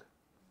vlog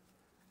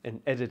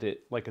and edit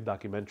it like a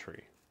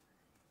documentary.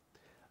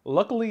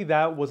 Luckily,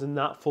 that was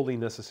not fully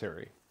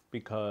necessary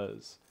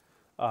because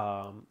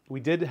we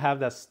did have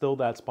that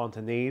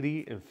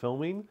spontaneity in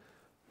filming,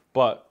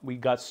 but we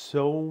got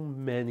so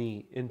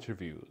many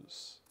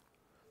interviews.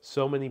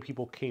 So many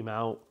people came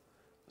out,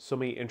 so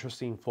many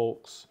interesting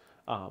folks,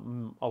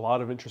 a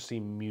lot of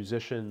interesting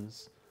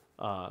musicians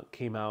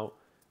came out,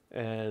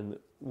 and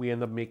we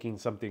ended up making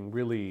something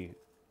really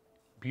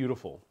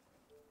beautiful.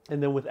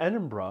 And then with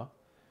Edinburgh,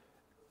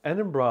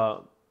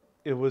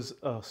 it was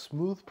a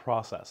smooth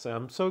process. And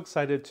I'm so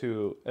excited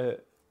to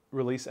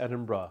release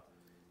Edinburgh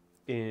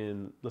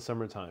in the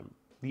summertime.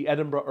 The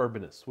Edinburgh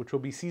Urbanist, which will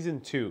be season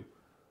 2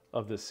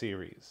 of this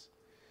series.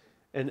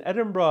 And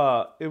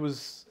Edinburgh,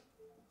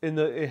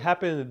 it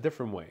happened in a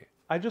different way.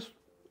 I just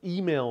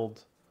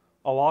emailed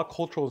a lot of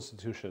cultural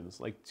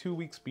institutions like 2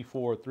 weeks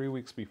before, 3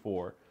 weeks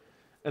before,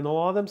 and a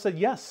lot of them said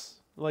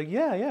yes. Like,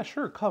 yeah,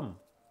 sure, come.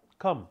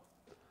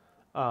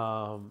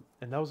 And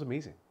that was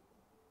amazing.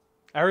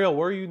 Ariel,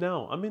 where are you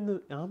now? I'm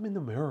in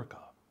America.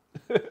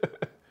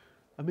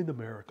 I'm in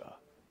America.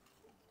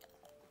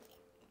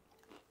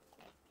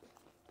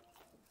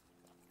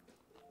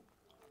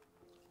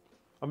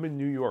 I'm in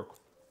New York.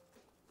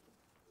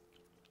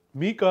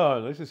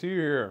 Mika, nice to see you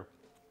here.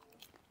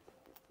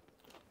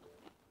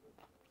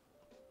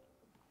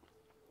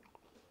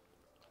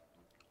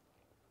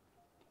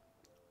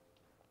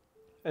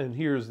 And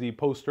here's the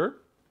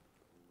poster.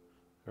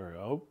 There we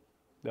go.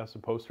 That's the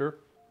poster.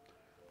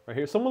 Right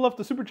here. Someone left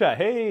the super chat.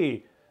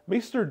 Hey,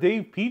 Mr.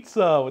 Dave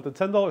Pizza with the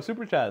 $10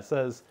 super chat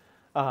says,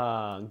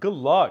 good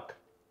luck.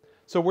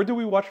 So where do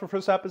we watch for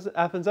first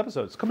Athens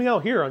episodes? Coming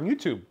out here on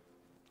YouTube.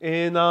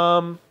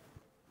 And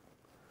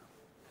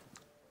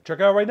check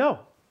it out right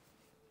now.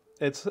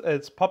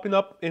 It's popping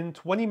up in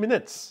 20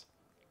 minutes.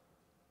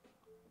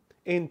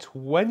 In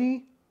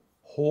 20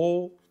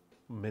 whole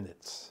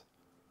minutes.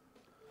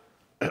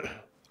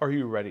 Are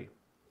you ready?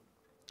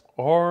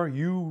 Are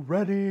you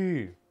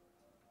ready?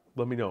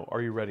 Let me know.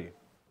 Are you ready?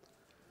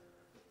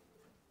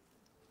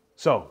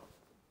 So,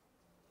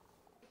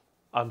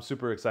 I'm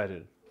super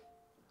excited.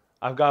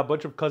 I've got a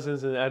bunch of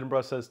cousins in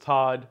Edinburgh, says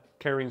Todd,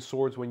 carrying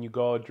swords when you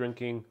go out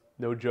drinking.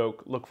 No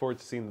joke. Look forward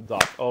to seeing the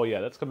doc. Oh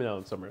yeah, that's coming out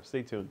in summer.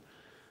 Stay tuned.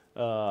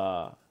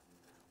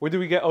 Where do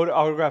we get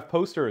autographed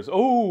posters?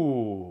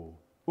 Ooh.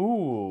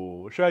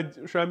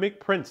 Should I make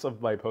prints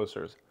of my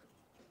posters?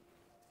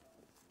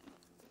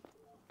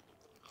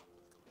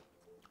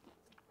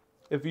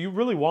 If you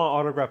really want an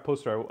autographed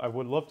poster, I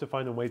would love to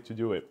find a way to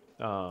do it.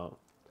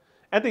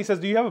 Anthony says,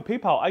 do you have a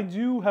PayPal? I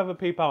do have a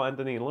PayPal,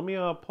 Anthony. Let me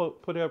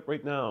put it up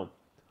right now.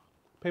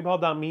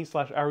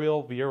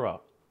 PayPal.me/Ariel Vieira.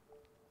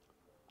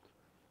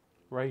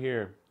 Right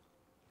here.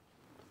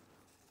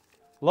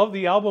 Love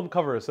the album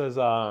cover, says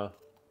Adam.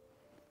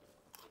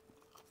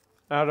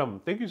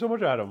 Thank you so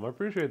much, Adam. I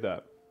appreciate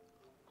that.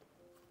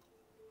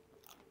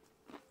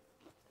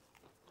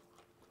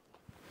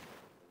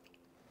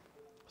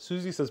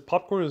 Susie says,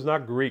 popcorn is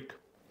not Greek.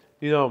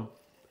 You know,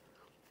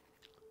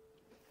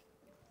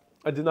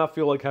 I did not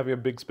feel like having a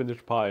big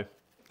spinach pie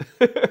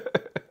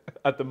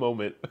at the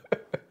moment.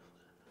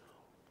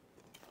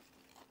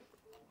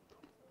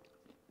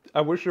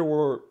 I wish there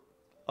were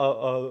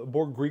a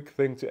more Greek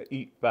thing to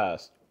eat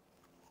fast.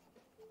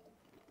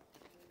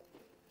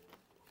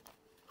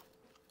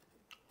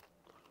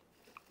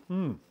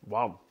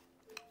 Wow.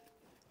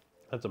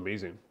 That's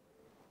amazing.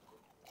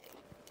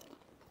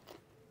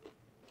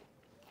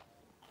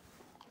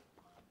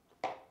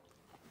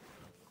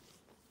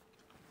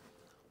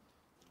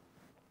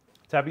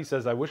 Tabby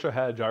says, I wish I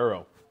had a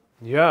gyro.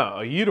 Yeah,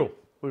 a gyro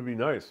would be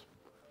nice.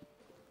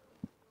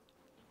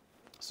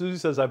 Susie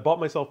says, I bought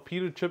myself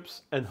pita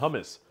chips and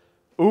hummus.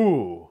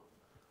 Ooh,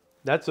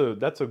 that's a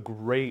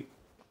great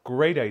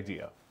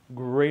idea.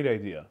 Great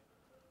idea.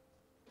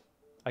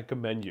 I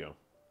commend you.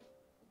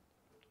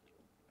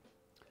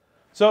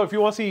 So if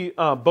you want to see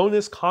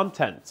bonus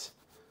content,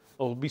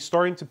 I'll be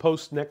starting to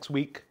post next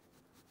week.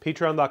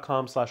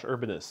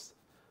 Patreon.com/urbanist.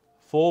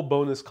 Full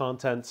bonus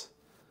content.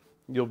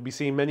 You'll be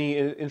seeing many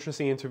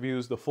interesting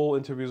interviews. The full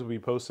interviews will be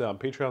posted on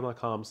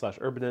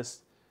patreon.com/urbanist,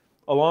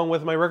 along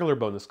with my regular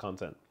bonus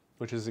content,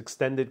 which is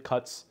extended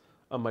cuts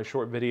of my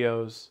short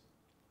videos.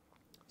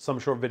 Some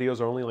short videos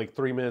are only like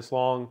 3 minutes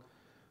long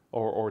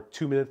or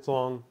 2 minutes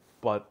long,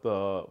 but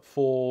the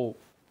full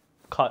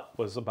cut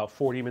was about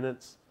 40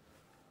 minutes.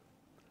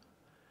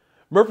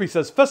 Murphy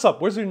says, "Fess up,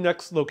 where's your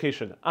next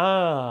location?"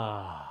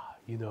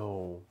 You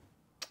know,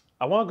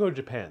 I want to go to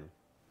Japan.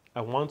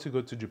 I want to go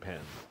to Japan.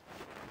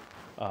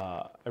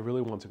 I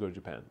really want to go to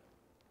Japan.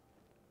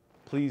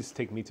 Please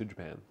take me to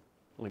Japan,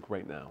 like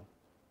right now.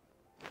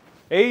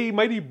 Hey,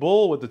 Mighty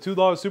Bull with the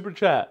 $2 super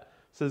chat.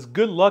 Says,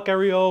 "Good luck,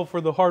 Ariel, for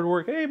the hard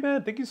work." Hey,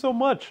 man, thank you so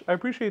much. I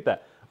appreciate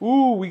that.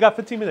 Ooh, we got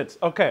 15 minutes.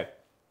 Okay.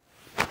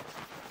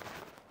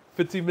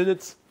 15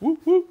 minutes. Woo,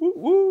 woo, woo,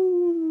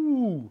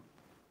 woo.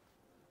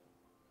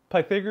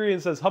 Pythagorean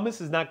says,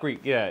 "Hummus is not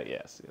Greek." Yeah,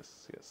 yes.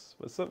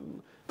 Let's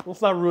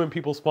not ruin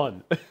people's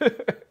fun.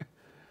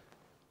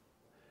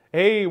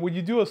 Hey, would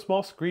you do a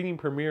small screening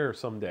premiere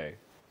someday?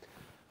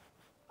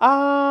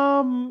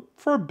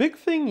 For a big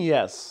thing,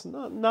 yes.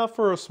 Not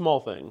for a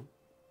small thing.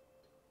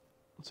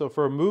 So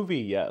for a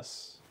movie,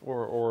 yes.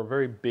 Or a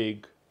very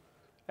big,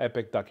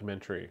 epic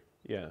documentary,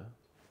 yeah.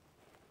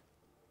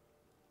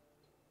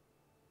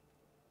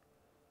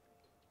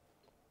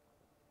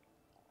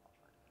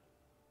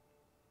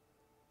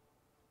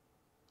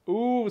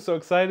 Ooh, so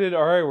excited.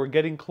 All right, we're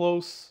getting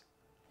close.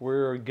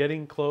 We're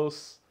getting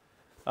close.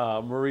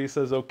 Marie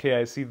says, "Okay,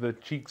 I see the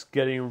cheeks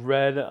getting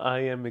red. I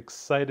am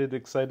excited.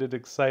 Let's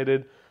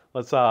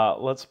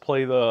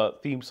play the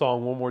theme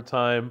song one more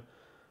time.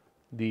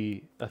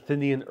 The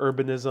Athenian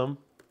urbanism.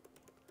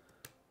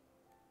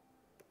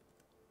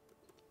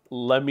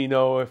 Let me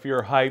know if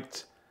you're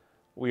hyped.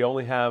 We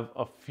only have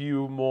a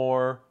few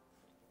more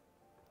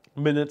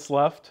minutes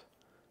left.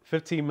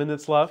 15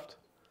 minutes left.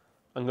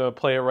 I'm going to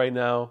play it right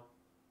now.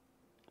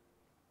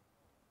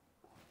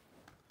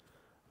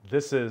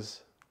 This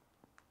is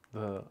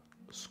the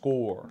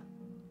score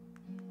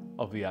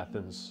of the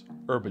Athens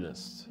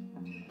Urbanist.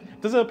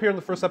 It doesn't appear in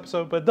the first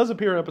episode, but it does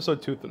appear in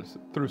episode 2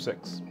 through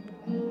 6.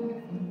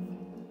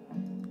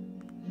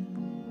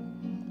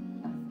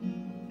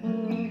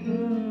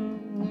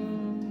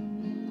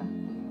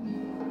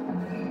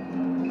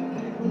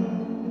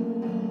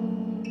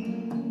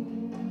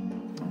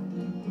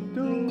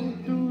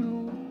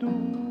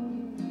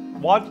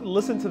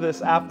 Listen to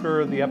this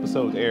after the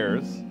episode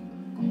airs.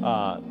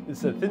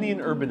 It's Athenian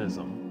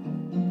Urbanism.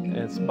 And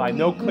it's by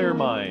No Clear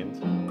Mind.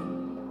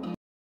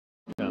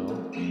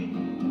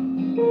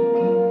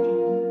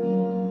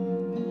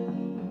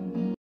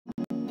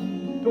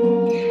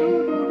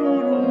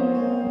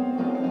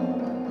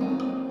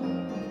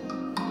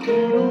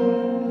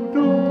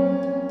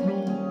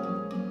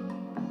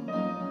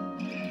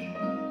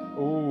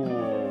 Oh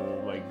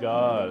my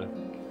god.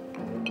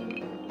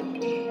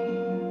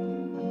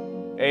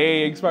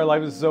 Hey, Inspire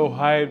Life is so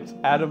hyped.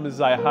 Adam is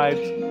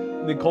hyped.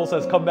 Nicole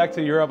says, "Come back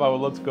to Europe." I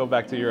would love to go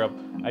back to Europe.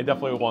 I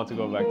definitely want to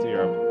go back to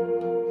Europe.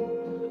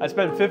 I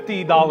spent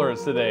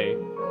 $50 today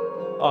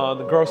on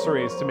the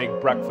groceries to make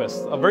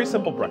breakfast. A very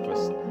simple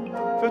breakfast.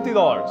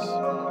 $50.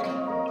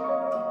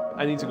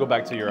 I need to go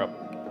back to Europe.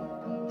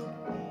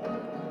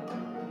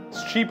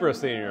 It's cheaper to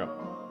stay in Europe.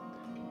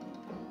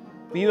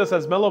 Nina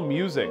says, "Mellow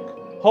music.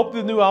 Hope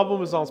the new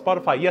album is on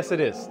Spotify." Yes, it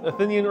is.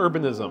 Athenian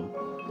Urbanism.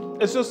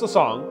 It's just a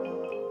song,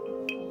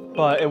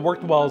 but it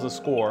worked well as a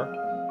score.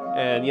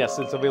 And yes,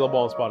 it's available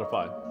on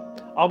Spotify.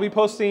 I'll be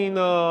posting,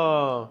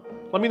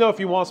 let me know if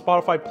you want a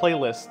Spotify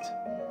playlist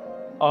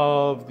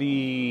of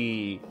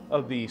the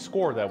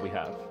score that we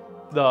have.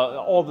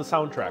 All the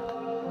soundtrack.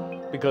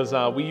 Because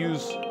we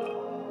use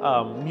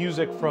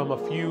music from a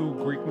few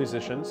Greek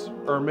musicians.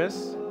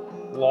 Hermes,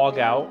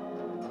 Logout,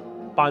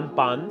 Pan,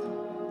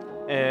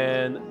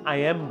 and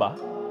Iamba.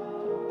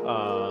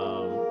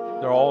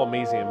 They're all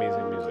amazing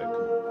music.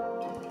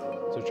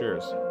 So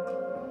cheers.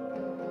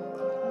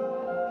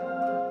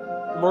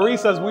 Marie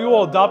says, "We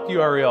will adopt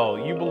you, Ariel.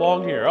 You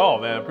belong here." Oh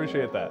man,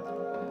 appreciate that.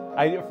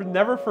 I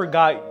never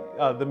forgot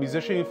the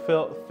musician who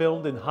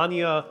filmed in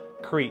Hania,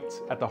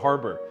 Crete at the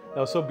harbor.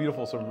 That was so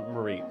beautiful, so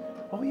Marie.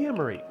 Oh yeah,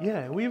 Marie.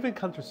 Yeah, we've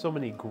encountered so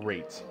many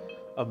great,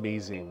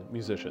 amazing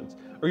musicians.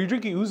 "Are you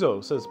drinking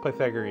ouzo?" says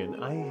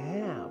Pythagorean. I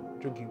am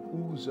drinking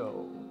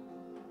ouzo.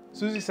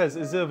 Susie says,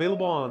 "Is it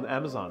available on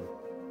Amazon?"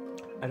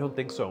 I don't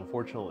think so,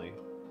 unfortunately.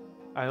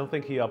 I don't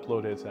think he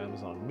uploaded it to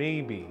Amazon.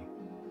 Maybe,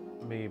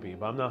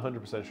 but I'm not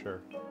 100%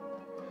 sure.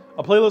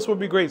 "A playlist would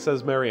be great,"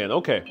 says Marianne.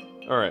 Okay,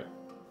 all right.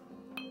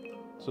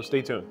 So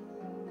stay tuned.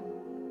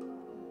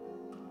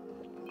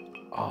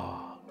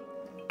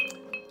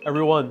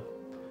 Everyone,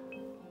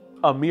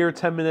 a mere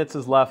 10 minutes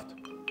is left.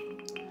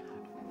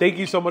 Thank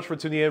you so much for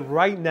tuning in.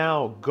 Right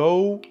now,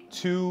 go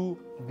to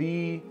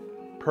the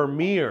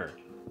premiere.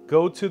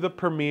 Go to the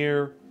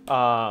premiere.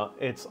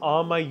 It's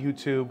on my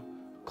YouTube.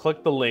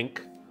 Click the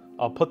link.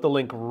 I'll put the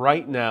link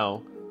right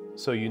now.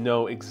 so you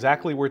know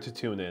exactly where to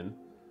tune in.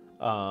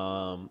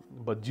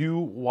 But do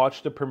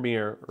watch the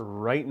premiere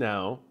right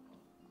now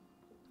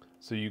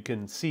so you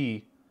can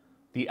see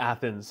the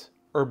Athens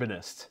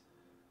Urbanist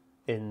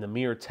in the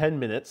mere 10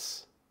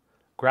 minutes.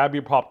 Grab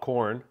your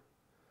popcorn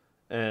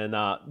and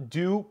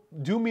do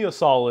me a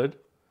solid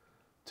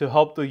to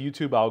help the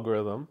YouTube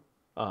algorithm.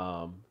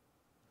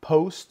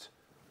 Post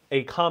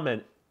a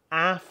comment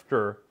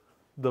after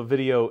the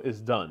video is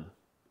done.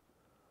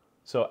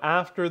 So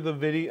after the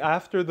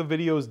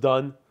video is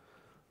done,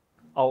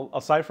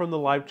 aside from the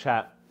live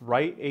chat,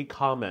 write a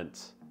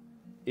comment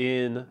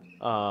in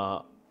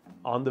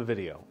on the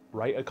video.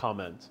 Write a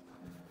comment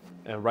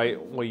and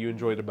write what you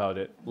enjoyed about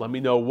it. Let me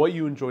know what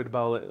you enjoyed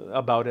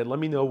about it. Let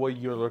me know what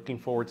you're looking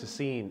forward to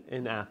seeing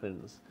in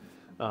Athens.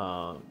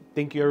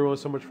 Thank you everyone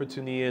so much for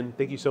tuning in.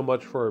 Thank you so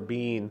much for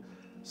being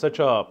such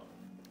a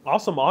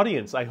awesome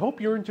audience. I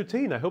hope you're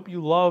entertained. I hope you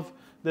love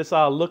this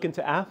look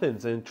into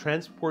Athens and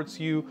transports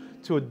you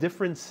to a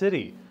different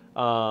city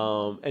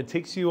and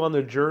takes you on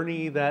a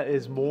journey that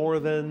is more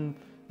than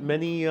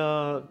many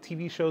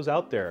TV shows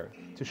out there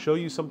to show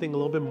you something a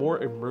little bit more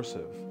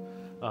immersive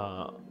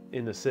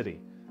in the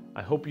city.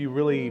 I hope you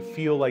really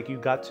feel like you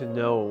got to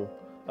know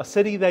a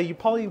city that you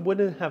probably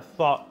wouldn't have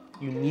thought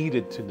you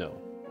needed to know.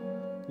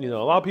 You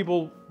know, a lot of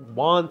people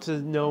want to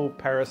know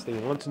Paris, they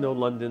want to know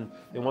London,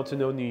 they want to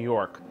know New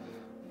York.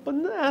 But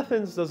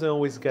Athens doesn't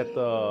always get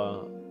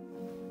the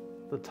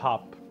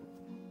top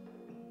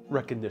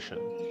recognition.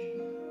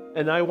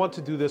 And I want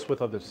to do this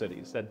with other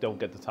cities that don't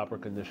get the top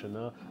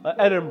recognition.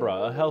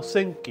 Edinburgh,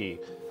 Helsinki,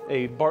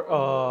 a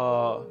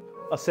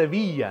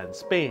Sevilla in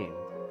Spain,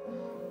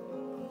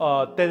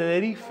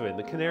 Tenerife in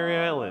the Canary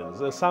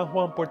Islands, San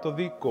Juan, Puerto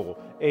Rico,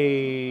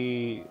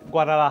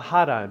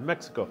 Guadalajara in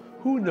Mexico.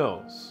 Who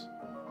knows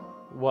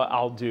what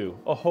I'll do?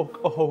 A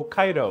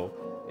Hokkaido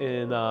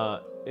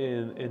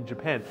in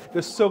Japan.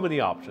 There's so many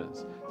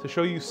options to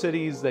show you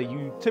cities that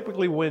you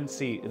typically wouldn't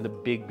see in the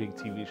big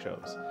TV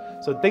shows.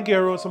 So thank you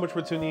everyone so much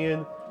for tuning in.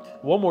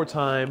 One more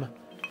time,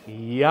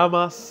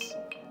 yamas,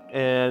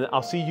 and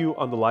I'll see you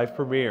on the live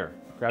premiere.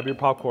 Grab your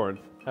popcorn.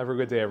 Have a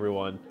good day,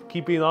 everyone.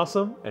 Keep being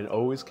awesome and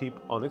always keep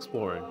on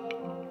exploring.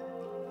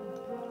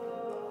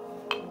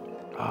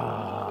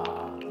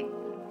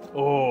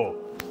 Oh,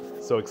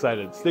 so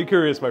excited. Stay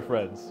curious, my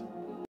friends.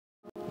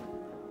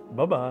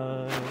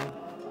 Bye-bye.